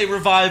have New Day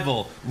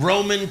Revival,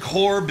 Roman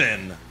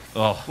Corbin.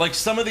 Oh. Like,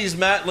 some of these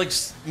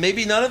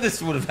maybe none of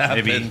this would have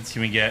happened. Maybe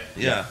can we get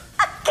Yeah.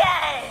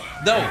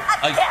 No.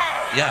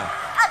 Yeah.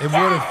 It would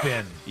have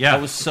been. Yeah. I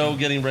was so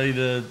getting ready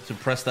to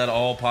press that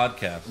all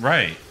podcast.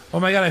 right. Oh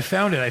my God, I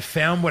found it. I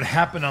found what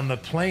happened on the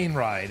plane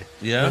ride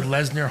Yeah? with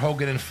Lesnar,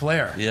 Hogan, and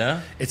Flair.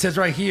 Yeah? It says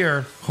right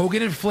here,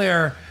 Hogan and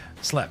Flair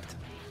slept.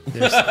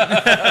 Because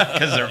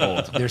they're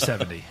old. They're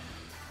 70.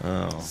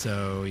 Oh.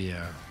 So,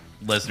 yeah.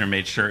 Lesnar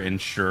made sure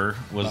Ensure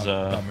was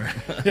Bummer.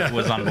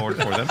 was on board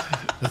for them.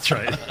 That's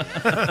right.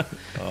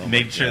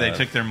 Made sure they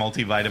took their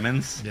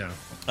multivitamins. Yeah.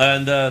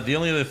 And the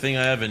only other thing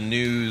I have in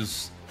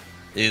news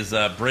is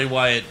Bray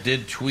Wyatt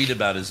did tweet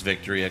about his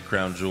victory at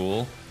Crown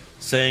Jewel,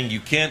 saying, "You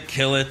can't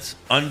kill it.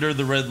 Under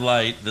the red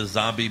light, the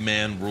zombie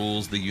man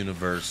rules the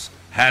universe.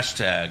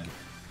 Hashtag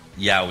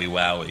Yowie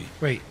Wowie."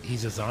 Wait,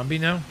 he's a zombie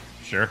now?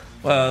 Sure.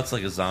 Well, it's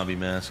like a zombie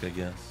mask, I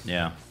guess.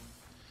 Yeah.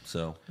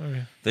 So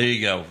Okay. there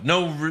you go.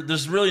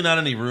 There's really not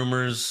any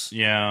rumors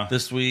Yeah.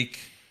 this week,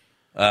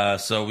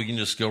 so we can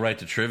just go right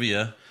to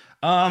trivia.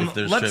 If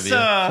there's let's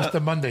trivia. Just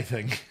the Monday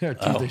thing.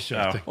 Tuesday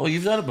show oh. thing. Well,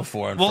 you've done it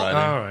before on Well, Friday.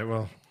 All right,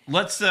 well.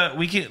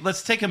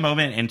 let's take a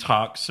moment and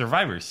talk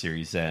Survivor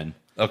Series then.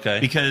 Okay.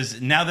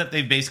 Because now that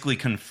they've basically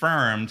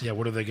confirmed Yeah,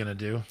 what are they going to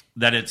do?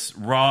 that it's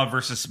Raw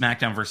versus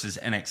SmackDown versus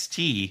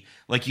NXT,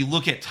 like you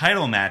look at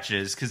title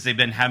matches because they've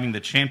been having the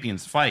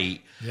champions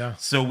fight. Yeah.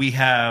 So we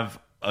have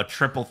a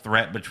triple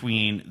threat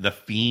between The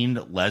Fiend,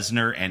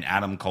 Lesnar, and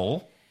Adam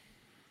Cole.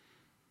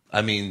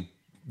 I mean,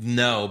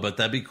 no, but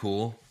that'd be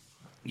cool.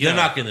 Yeah. They're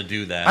not going to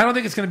do that. I don't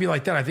think it's going to be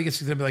like that. I think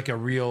it's going to be like a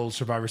real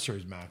Survivor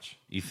Series match.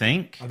 You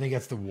think? I think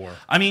that's the war.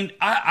 I mean,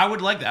 I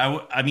would like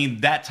that. I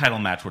mean, that title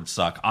match would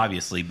suck,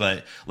 obviously,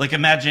 but like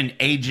imagine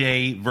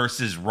AJ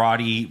versus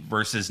Roddy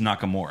versus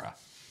Nakamura.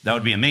 That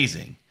would be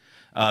amazing.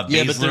 Yeah, but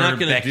they're Baszler, not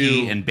gonna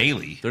Becky, do- and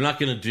Bailey. They're not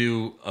going to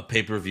do a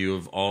pay-per-view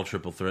of all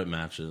triple threat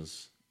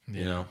matches.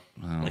 You know?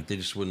 Like, they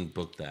just wouldn't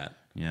book that.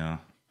 Yeah.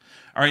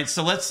 All right,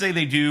 so let's say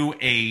they do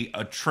a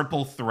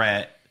triple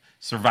threat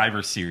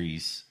Survivor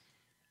Series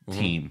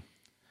team.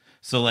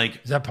 So like,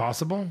 Is that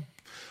possible?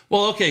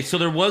 Well, okay, so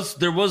there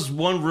was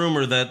one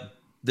rumor that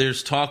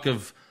there's talk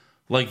of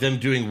like them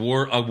doing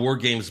a War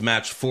Games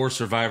match for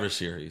Survivor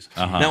Series.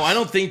 Now, I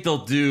don't think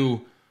they'll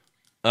do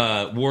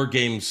War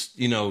Games,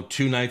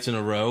 2 nights in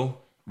a row.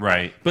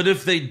 right. But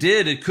if they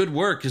did, it could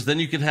work because then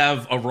you could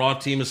have a Raw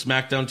team, a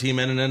SmackDown team,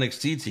 and an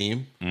NXT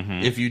team.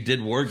 If you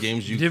did War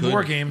Games, you Did could,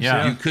 War Games,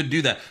 yeah. You could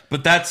do that,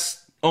 but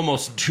that's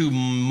almost too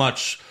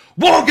much.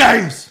 War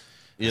Games,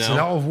 It's a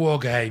lot of war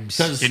games.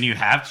 Can you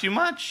have too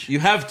much? You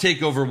have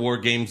Takeover War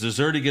Games.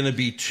 There's already going to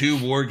be 2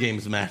 War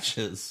Games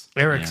matches.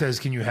 Eric says,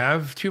 "Can you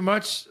have too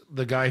much?"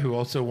 The guy who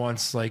also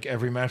wants like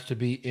every match to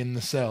be in the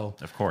cell,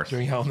 Of course.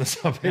 during Hell in the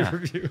Cell pay per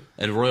view.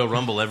 At Royal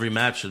Rumble, every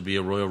match should be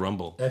a Royal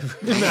Rumble.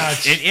 Every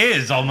match. It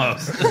is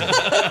almost.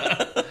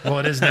 Well,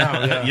 it is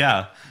now. Yeah,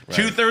 Yeah.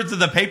 2/3 of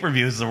the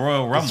pay-per-view is the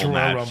Royal Rumble It's a Royal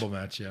match. Rumble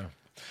match. Yeah.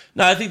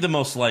 No, I think the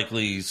most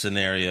likely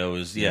scenario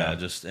is,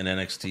 just an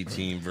NXT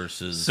team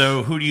versus...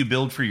 So who do you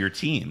build for your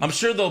team? I'm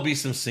sure there'll be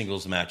some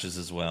singles matches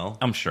as well.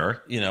 I'm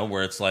sure.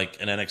 Where it's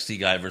like an NXT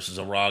guy versus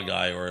a Raw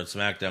guy or a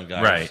SmackDown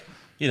guy. Right.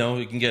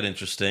 It can get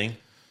interesting.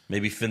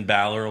 Maybe Finn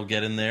Balor will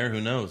get in there. Who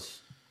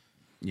knows?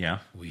 Yeah.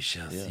 We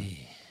shall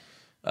see.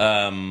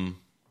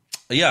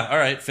 Yeah, all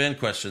right. Fan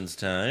questions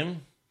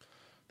time.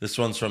 This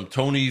one's from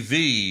Tony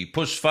V.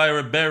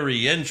 Pushfire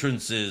Berry,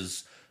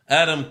 entrances,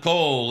 Adam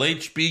Cole,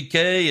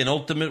 HBK, and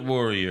Ultimate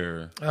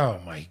Warrior. Oh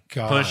my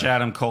God. Push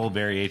Adam Cole,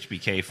 Barry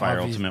HBK, Fire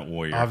Ultimate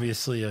Warrior.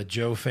 Obviously, a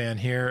Joe fan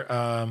here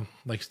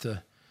likes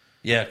to.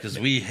 Yeah, because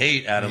we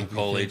hate Adam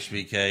Cole,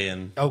 HBK,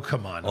 and Oh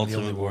come on! I'm the Ultimate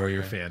only Warrior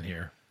Warrior. fan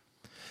here.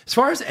 As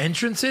far as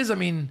entrances, I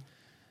mean,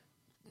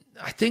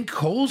 I think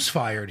Cole's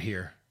fired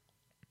here.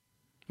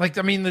 Like,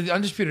 I mean, the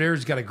Undisputed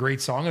Era's got a great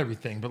song and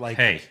everything, but like,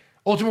 Hey.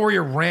 Ultimate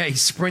Warrior he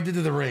sprinted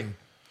to the ring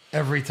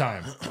every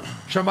time.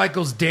 Shawn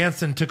Michaels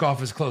danced and took off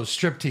his clothes,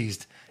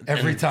 strip-teased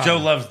every time. Joe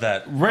loves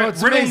that.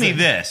 it's Riddle amazing. me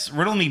this.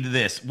 Riddle me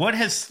this. What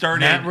has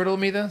started... Matt riddle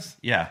me this.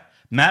 Yeah.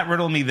 Matt,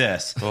 riddle me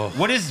this.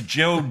 What has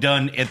Joe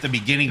done at the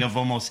beginning of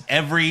almost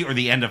every or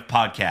the end of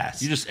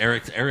podcasts? You just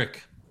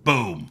Eric.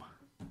 boom.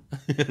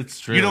 It's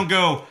true. You don't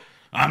go,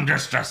 I'm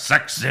just a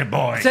sexy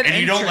boy. It's an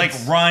And you don't like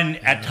entrance. run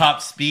at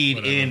top speed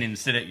in and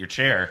sit at your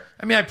chair.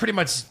 I mean, I pretty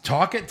much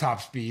talk at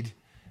top speed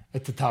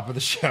at the top of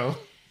the show.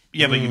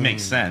 Yeah, but you make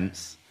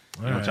sense.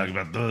 You don't right. talk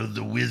about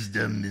the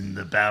wisdom and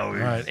the power.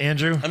 All right,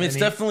 Andrew. I mean, it's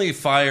definitely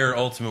Fire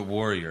Ultimate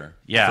Warrior.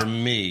 Yeah. For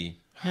me.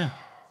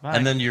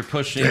 And then you're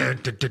pushing.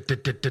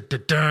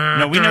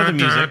 No, we know the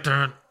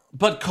music.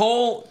 But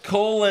Cole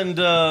and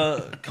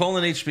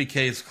HBK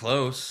is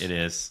close. It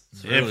is.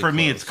 really For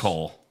me, close. it's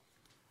Cole.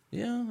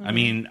 Yeah. I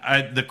mean,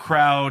 the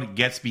crowd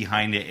gets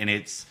behind it, and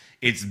it's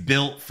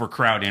built for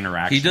crowd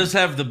interaction. He does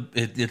have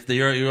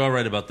you're all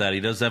right about that. He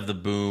does have the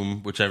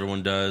boom, which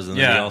everyone does, and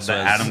then he Yeah, also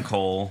the has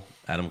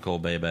Adam Cole.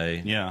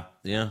 baby. Yeah.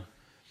 Yeah.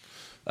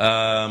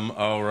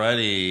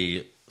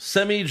 Alrighty.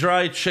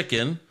 Semi-dry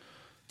chicken.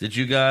 Did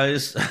you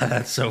guys?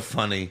 That's so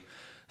funny.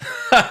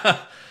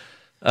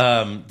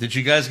 Did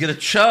you guys get a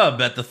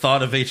chub at the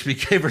thought of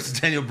HBK versus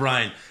Daniel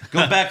Bryan?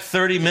 Go back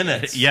 30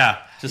 minutes. Yeah.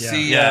 To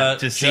see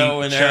To see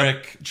Joe and Chubb-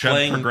 Eric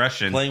Chubb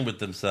progression. playing with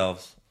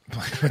themselves.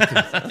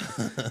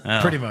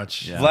 Pretty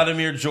much. Yeah.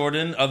 Vladimir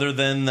Jordan, other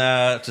than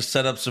to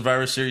set up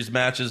Survivor Series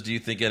matches, do you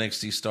think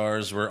NXT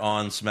stars were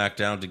on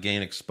SmackDown to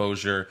gain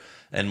exposure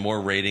and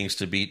more ratings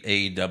to beat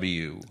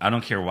AEW? I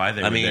don't care why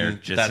they were there,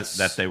 just that's-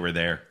 that they were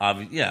there.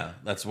 Yeah,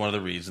 that's one of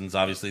the reasons.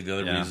 Obviously, the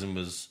other Yeah. reason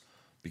was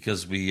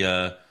because we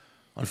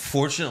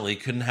unfortunately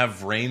couldn't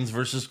have Reigns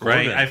versus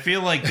Corbin. Right. I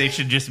feel like they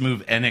should just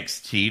move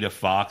NXT to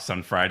Fox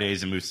on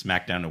Fridays and move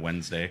SmackDown to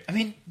Wednesday. I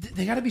mean,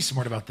 they got to be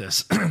smart about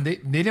this.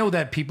 they know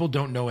that people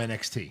don't know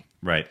NXT.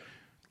 Right.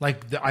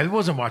 Like, I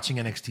wasn't watching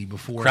NXT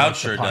before. Crowd like,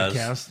 sure the does.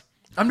 podcast.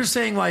 I'm just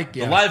saying, like,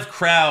 yeah. The live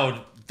crowd,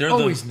 they're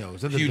Always the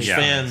knows. They're the huge big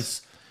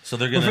fans, so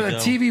they're But going for to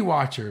the go. TV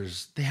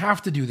watchers, they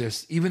have to do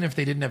this, even if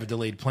they didn't have a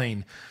delayed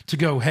plane, to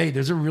go, hey,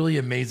 there's a really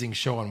amazing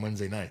show on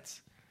Wednesday nights.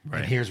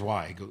 And here's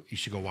why. You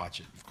should go watch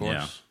it. Of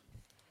course.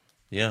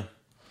 Yeah.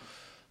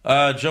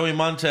 Joey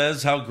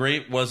Montez, how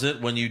great was it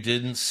when you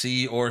didn't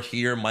see or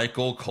hear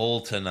Michael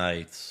Cole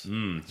tonight?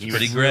 He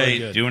Pretty was great.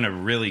 good. Doing a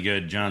really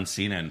good John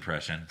Cena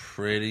impression.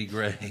 Pretty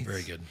great.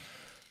 Very good.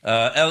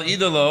 El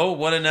Idolo,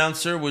 what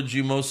announcer would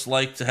you most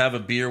like to have a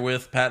beer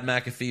with? Pat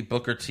McAfee,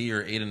 Booker T,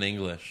 or Aiden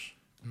English?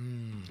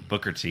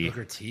 Booker T.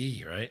 Booker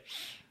T, right?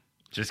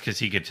 Just because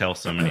he could tell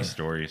so many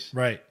stories.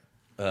 Right.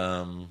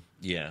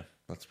 Yeah,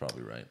 that's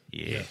probably right.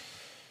 Yeah.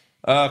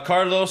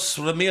 Carlos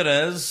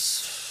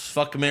Ramirez,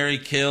 fuck, marry,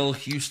 kill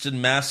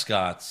Houston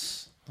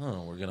mascots.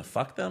 Oh, we're gonna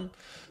fuck them.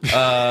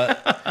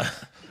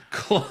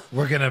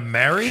 We're going to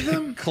marry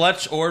them?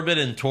 Clutch, Orbit,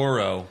 and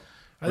Toro.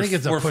 I think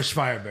it's a We're- push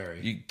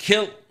Fireberry. You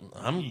kill.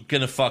 I'm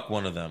gonna fuck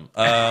one of them.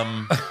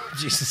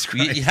 Jesus you,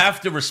 Christ. you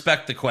have to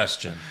respect the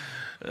question.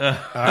 All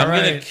I'm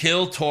gonna right.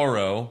 kill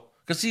Toro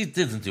because he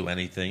didn't do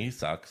anything. He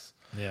sucks.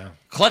 Yeah.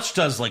 Clutch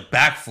does like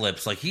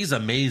backflips, like he's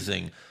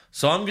amazing.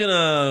 So I'm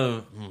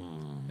gonna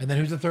And then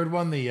who's the third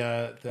one? The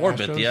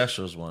Orbit, Astros? the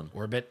Astros one.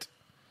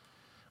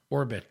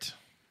 Orbit.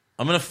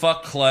 I'm gonna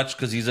fuck Clutch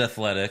because he's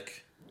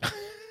athletic.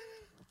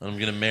 I'm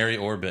gonna marry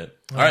Orbit.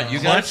 All right, you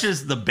Clutch guys.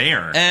 is the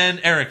bear.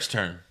 And Eric's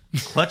turn.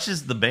 Clutch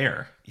is the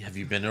bear. Have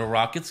you been to a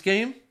Rockets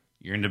game?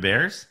 You're into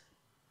bears?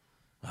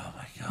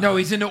 No,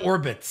 he's into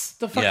orbits.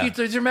 The fuck? Yeah.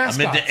 These are mascots.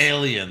 I'm into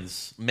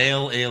aliens,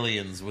 male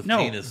aliens with No.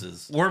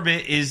 penises.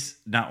 Orbit is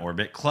not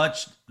Orbit.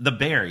 Clutch, the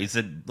bear. He's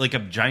like a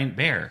giant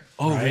bear.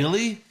 Oh,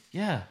 really?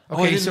 Yeah.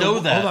 Oh, I didn't know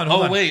that. hold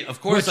on. Oh, wait, of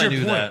course What's I your knew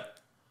point? that.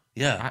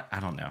 Yeah. I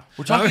don't know.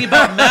 We're talking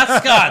about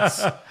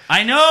mascots.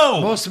 I know.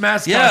 Most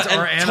mascots Yeah,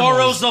 are and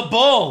animals. Toro's a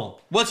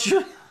bull.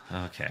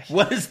 Okay.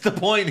 What is the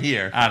point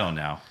here? I don't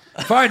know.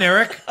 Fine,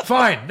 Eric.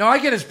 Fine. No, I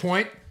get his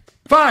point.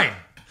 Fine.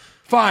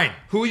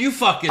 Who are you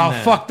fucking I'll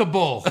then? fuck the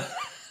bull.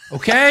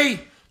 Okay?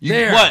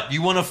 There. What?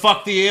 You want to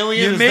fuck the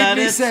alien? You Is made that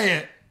me it? say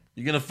it.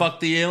 You're going to fuck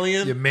the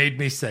alien? You made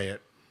me say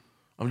it.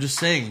 I'm just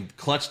saying,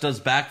 Clutch does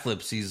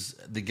backflips. He's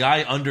the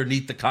guy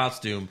underneath the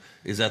costume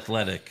is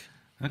athletic.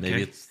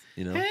 Maybe it's,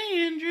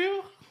 Hey,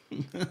 Andrew.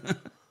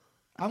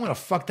 I'm going to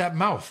fuck that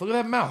mouth. Look at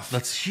that mouth.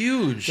 That's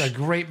huge. a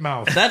great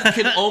mouth. That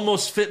can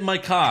almost fit my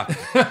cock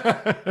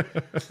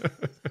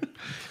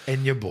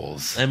And your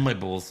balls. and my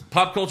balls.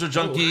 Pop culture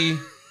junkie.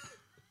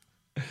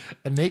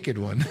 A naked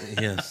one.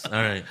 Yes. All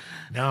right.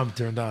 Now I'm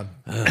turned on.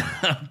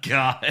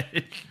 God.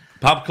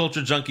 Pop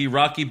culture junkie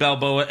Rocky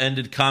Balboa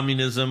ended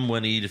communism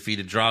when he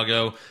defeated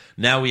Drago.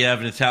 Now we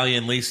have Natalia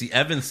and Lacey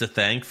Evans to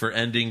thank for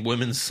ending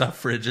women's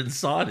suffrage in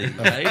Saudi.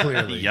 Right?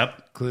 Clearly.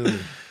 Yep. Clearly.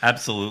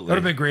 Absolutely. That would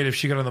have been great if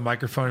she got on the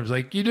microphone and was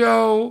like,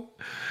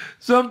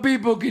 some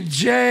people can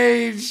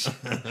change.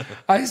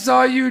 I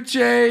saw you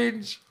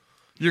change.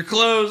 You're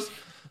closed.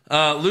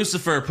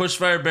 Lucifer,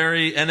 Pushfire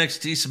Barry,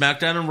 NXT,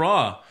 SmackDown, and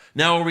Raw.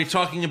 Now, are we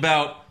talking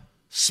about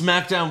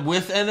SmackDown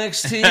with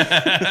NXT?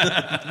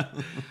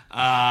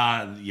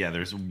 Yeah,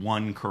 there's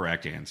one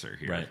correct answer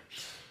here. Right.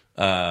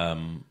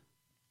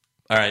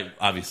 All right.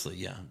 Obviously,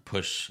 yeah.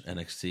 Push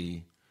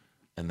NXT,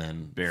 and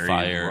then Barry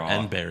Fire Raw.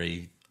 and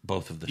Bury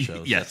both of the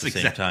shows Yes, at the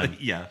exactly. same time.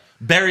 Yeah.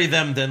 Bury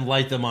them, then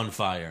light them on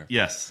fire.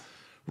 Yes.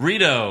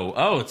 Rito.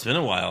 Oh, it's been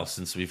a while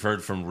since we've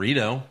heard from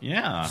Rito.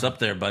 Yeah. What's up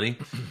there, buddy?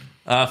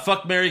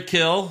 Fuck, marry,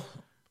 kill.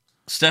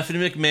 Stephanie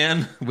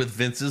McMahon with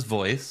Vince's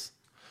voice.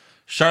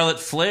 Charlotte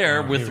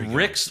Flair with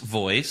Rick's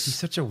voice.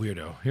 Such a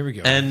weirdo. Here we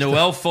go. And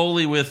Noelle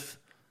Foley with,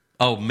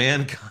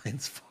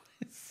 Mankind's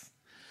voice.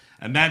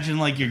 Imagine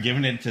like you're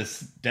giving it to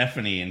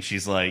Stephanie and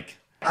she's like,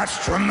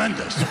 That's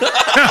tremendous.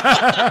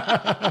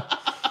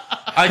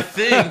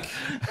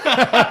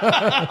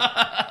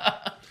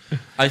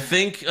 I I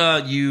think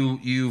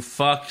you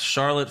fuck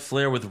Charlotte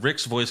Flair with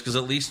Rick's voice because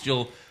at least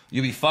you'll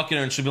be fucking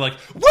her and she'll be like,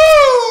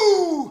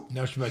 woo!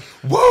 No, she'll be like,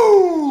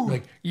 Woo!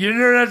 like, you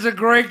know that's a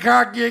great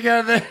cock you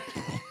got there.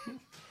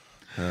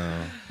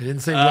 He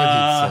didn't say what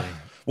he'd say.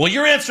 Well,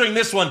 you're answering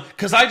this one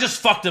because I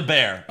just fucked a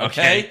bear,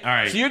 okay? All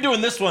right. So you're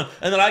doing this one,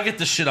 and then I get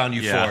to shit on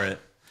you for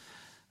it.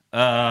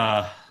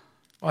 Well,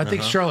 I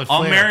think Charlotte Flair.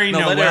 I'll marry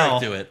No, let Noelle.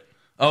 Eric do it.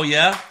 Oh,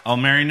 yeah? I'll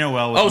marry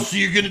Noelle. Oh, so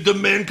you're going to do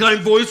mankind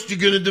voice? You're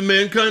going to do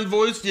mankind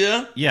voice,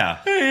 yeah? Yeah.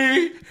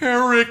 Hey,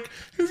 Eric,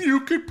 if you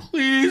could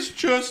please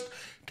just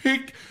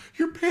take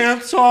your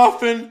pants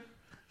off and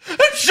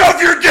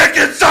shove your dick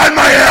inside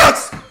my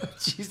ass!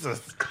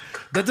 Jesus.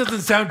 That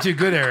doesn't sound too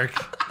good, Eric.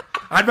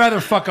 I'd rather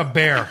fuck a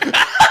bear.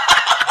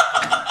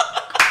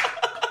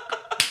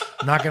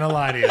 Not going to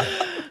lie to you.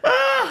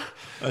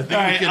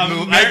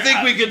 I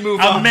think we can move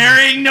on. I'm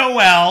marrying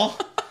Noelle.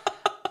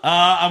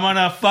 I'm going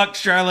to fuck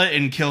Charlotte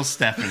and kill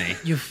Stephanie.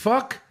 You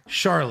fuck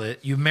Charlotte,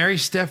 you marry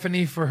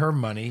Stephanie for her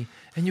money,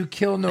 and you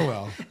kill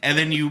Noelle. And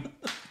then you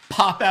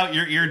pop out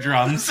your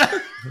eardrums.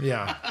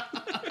 Yeah.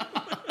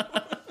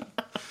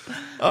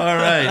 All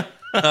right.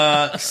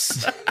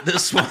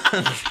 This one.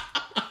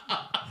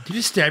 Did you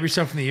just stab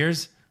yourself in the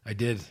ears? I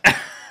did.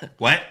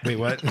 What? Wait,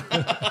 what?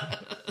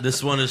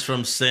 This one is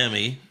from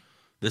Sammy.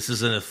 This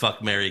isn't a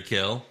fuck, marry,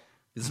 kill.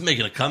 This is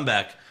making a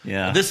comeback.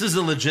 Yeah. This is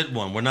a legit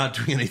one. We're not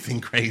doing anything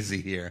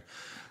crazy here.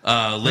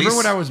 Remember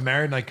when I was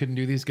married and I couldn't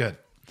do these? Good.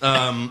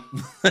 But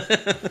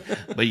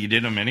you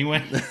did them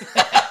anyway?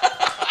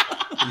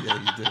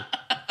 Yeah, you did.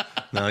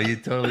 No, you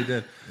totally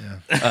did.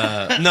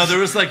 Yeah. No, there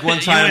was like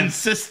one time. You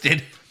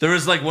insisted. There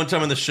was like one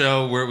time on the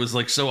show where it was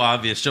like so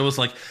obvious. Joe was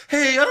like,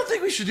 "Hey, I don't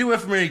think we should do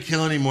F, marry,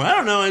 kill anymore. I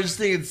don't know. I just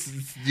think it's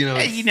You know,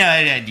 I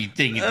do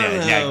think it's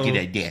not a good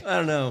idea. I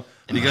don't know."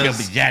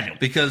 Because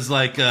Because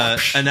like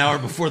an hour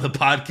before the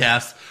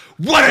podcast,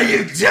 what are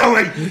you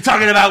doing?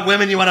 Talking about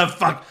women you want to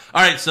fuck.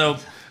 All right, so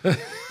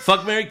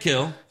fuck, marry,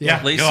 kill.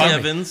 Yeah, Lacey go on me.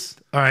 Evans.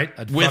 All right,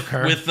 I'd With fuck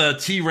her.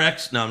 with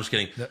T-Rex. No, I'm just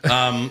kidding.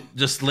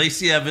 Just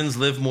Lacey Evans,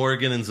 Liv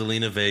Morgan, and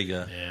Zelina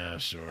Vega. yeah,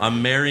 sure.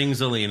 I'm marrying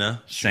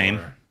Zelina. Same.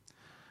 Sure.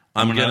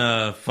 I'm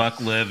gonna fuck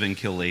Liv and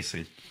kill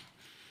Lacey.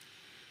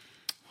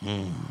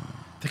 I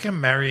think I'm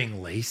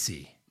marrying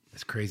Lacey.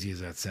 As crazy as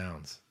that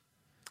sounds.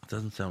 It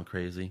doesn't sound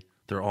crazy.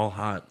 They're all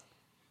hot.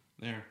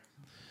 There.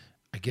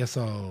 I guess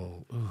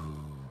I'll...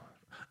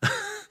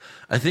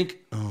 I think.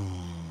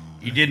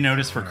 You did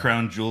notice for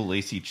Crown Jewel,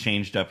 Lacey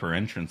changed up her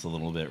entrance a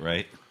little bit,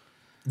 right?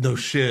 No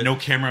shit. No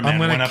cameraman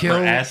went up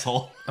her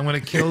asshole. I'm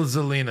going to kill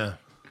Zelina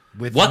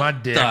with What my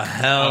dick. the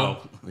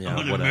hell? Yeah, I'm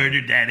gonna whatever.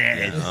 murder that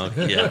ass.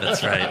 Yeah,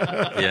 that's right.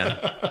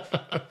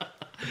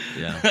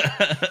 Yeah.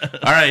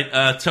 All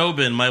right,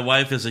 Tobin, my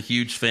wife is a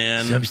huge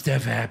fan. Some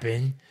stuff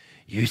happened.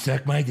 You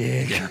suck my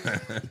dick.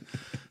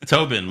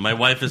 Tobin, my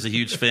wife is a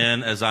huge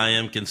fan, as I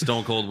am. Can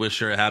Stone Cold wish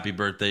her a happy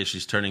birthday?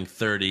 She's turning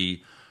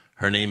 30.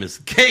 Her name is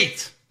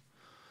Kate.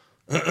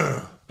 He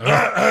cleared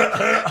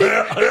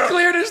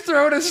his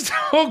throat as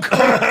Stone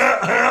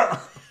Cold.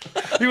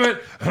 He went...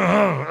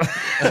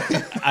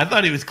 I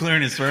thought he was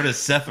clearing his throat as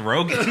Seth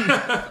Rogen.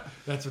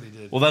 That's what he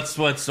did. Well, that's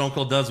what Stone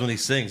Cold does when he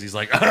sings. He's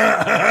like,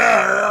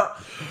 Happy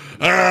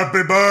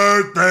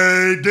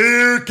birthday,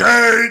 dear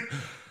Kate.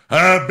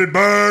 Happy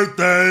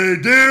birthday,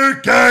 dear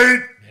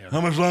Kate. How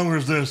much longer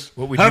is this?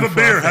 What we Have do a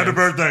for our beer. Happy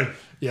fans. birthday.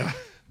 Yeah.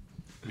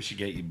 We should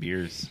get you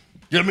beers.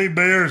 Get me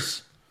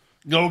beers.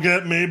 Go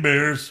get me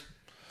beers.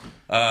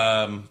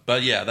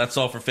 but yeah, that's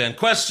all for fan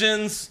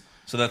questions.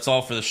 So that's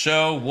all for the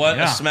show. What a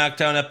Yeah.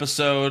 SmackDown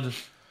episode.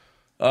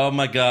 Oh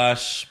my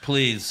gosh.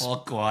 Please.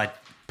 Oh, God.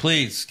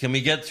 Please. Can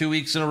we get 2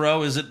 weeks in a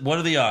row? What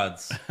are the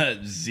odds?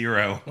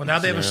 0. Well, now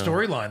they have a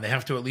storyline. They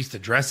have to at least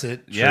address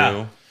it.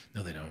 Yeah.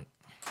 No, they don't.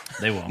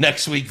 They won't.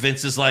 Next week,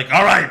 Vince is like,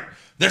 all right,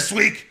 this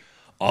week,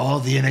 all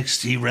the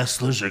NXT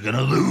wrestlers are going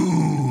to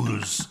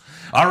lose.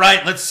 All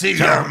right, let's see.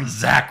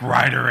 Zack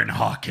Ryder and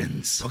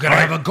Hawkins. We're going to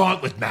have a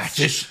gauntlet match.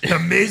 The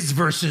Miz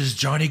versus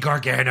Johnny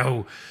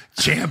Gargano,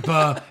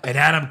 Ciampa, and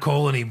Adam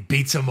Cole, and he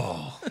beats them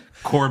all.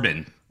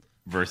 Corbin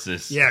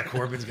versus... Yeah,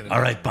 Corbin's going to...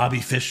 All right, Bobby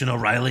Fish and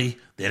O'Reilly,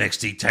 the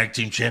NXT Tag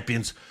Team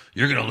Champions,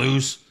 you're going to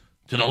lose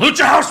to the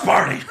Lucha House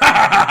Party.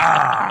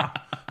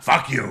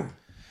 Fuck you.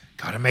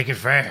 Got to make it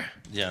fair.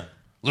 Yeah.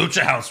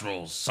 Lucha House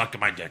rules. Suck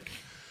at my dick.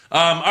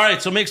 All right,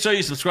 so make sure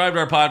you subscribe to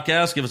our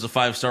podcast. Give us a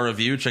 5-star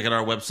review. Check out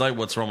our website,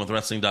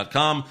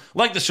 what'swrongwithwrestling.com.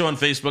 Like the show on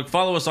Facebook.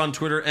 Follow us on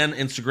Twitter and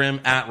Instagram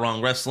at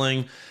Wrong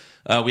Wrestling.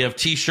 We have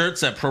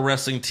t-shirts at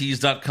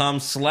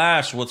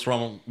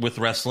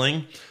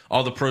prowrestlingtees.com/what'swrongwithwrestling.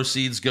 All the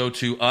proceeds go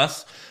to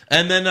us.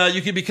 And then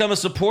you can become a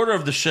supporter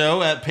of the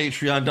show at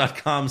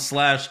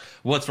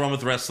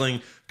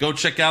patreon.com/what'swrongwithwrestling. Go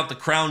check out the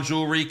Crown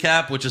Jewel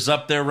recap, which is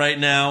up there right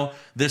now.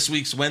 This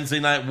week's Wednesday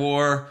Night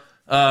War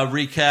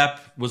recap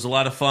was a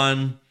lot of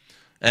fun.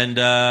 And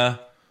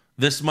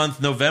this month,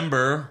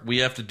 November, we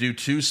have to do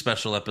 2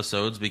 special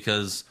episodes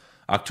because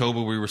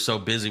October we were so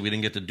busy we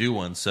didn't get to do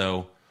one.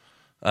 So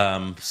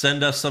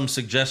send us some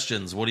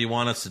suggestions. What do you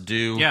want us to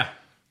do? Yeah.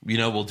 You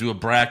know, we'll do a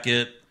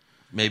bracket,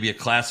 maybe a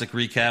classic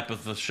recap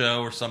of the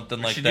show or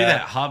something like should that. do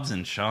that Hobbs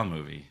and Shaw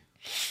movie.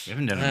 We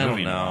haven't done I a don't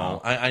movie in a know.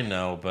 while. I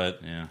know, but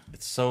Yeah.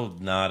 it's so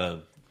not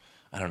a.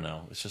 I don't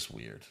know. It's just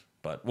weird,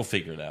 but we'll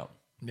figure it out.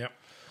 Yep.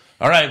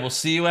 All right, we'll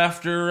see you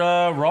after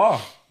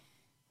Raw.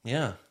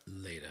 Yeah,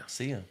 Later.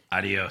 see you.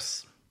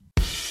 Adios.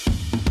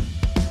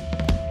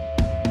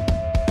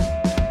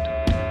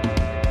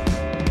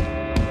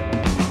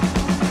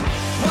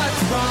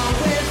 What's wrong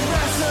with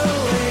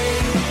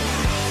wrestling?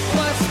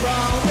 What's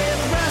wrong with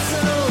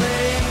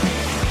wrestling?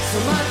 So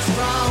much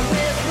wrong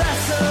with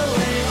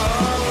wrestling.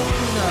 Oh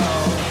no.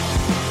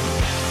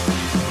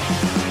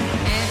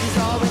 And he's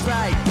always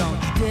right. Don't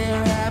you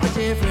dare have a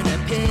different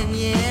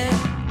opinion.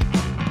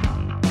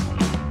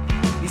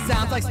 He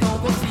sounds like Stone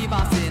Cold Steve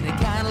Austin. It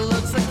kinda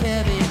looks like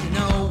Kevin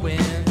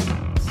Owens.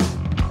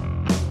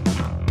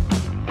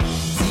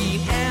 Dean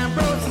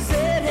Ambrose is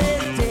in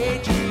his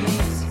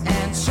daydreams,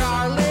 and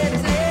Charlotte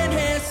is in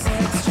his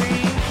sex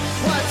dream.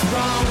 What's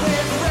wrong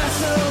with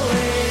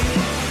wrestling?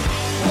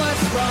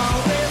 What's wrong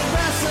with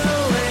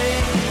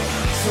wrestling?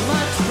 So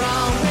much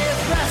wrong with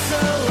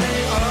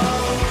wrestling.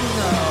 Oh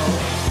no.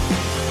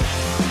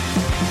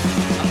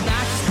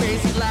 Obnoxious,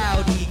 crazy,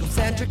 loud,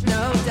 egocentric,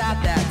 no doubt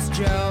that's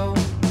Joe.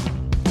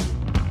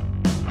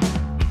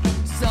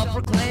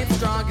 Self-proclaimed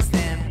strongest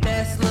and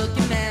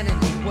best-looking man in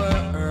the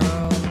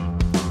world.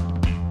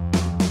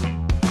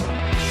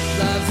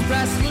 Loves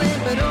wrestling,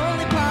 but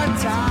only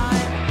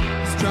part-time.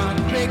 Strong,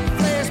 big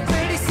Flair's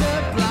pretty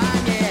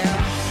sublime, yeah.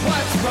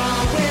 What's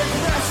wrong with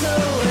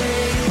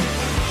wrestling?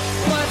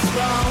 What's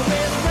wrong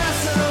with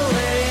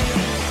wrestling?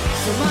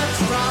 So much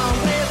wrong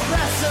with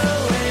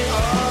wrestling,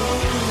 oh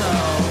no.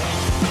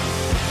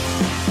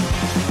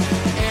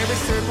 Every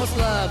circle's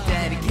loved,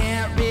 and he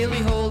can't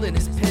really hold in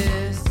his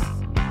piss.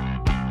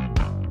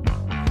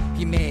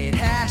 He made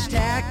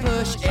hashtag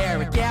push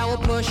Eric Gallo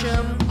push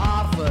him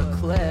off a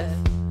cliff.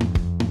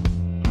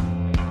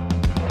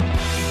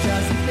 He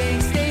doesn't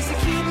think Stacy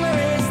Keibler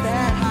is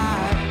that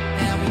high,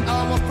 and we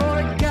almost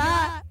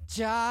forgot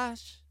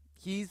Josh.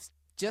 He's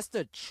just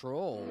a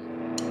troll.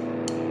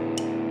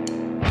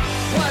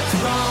 What's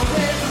wrong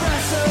with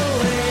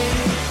wrestling?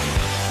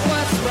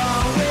 What's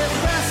wrong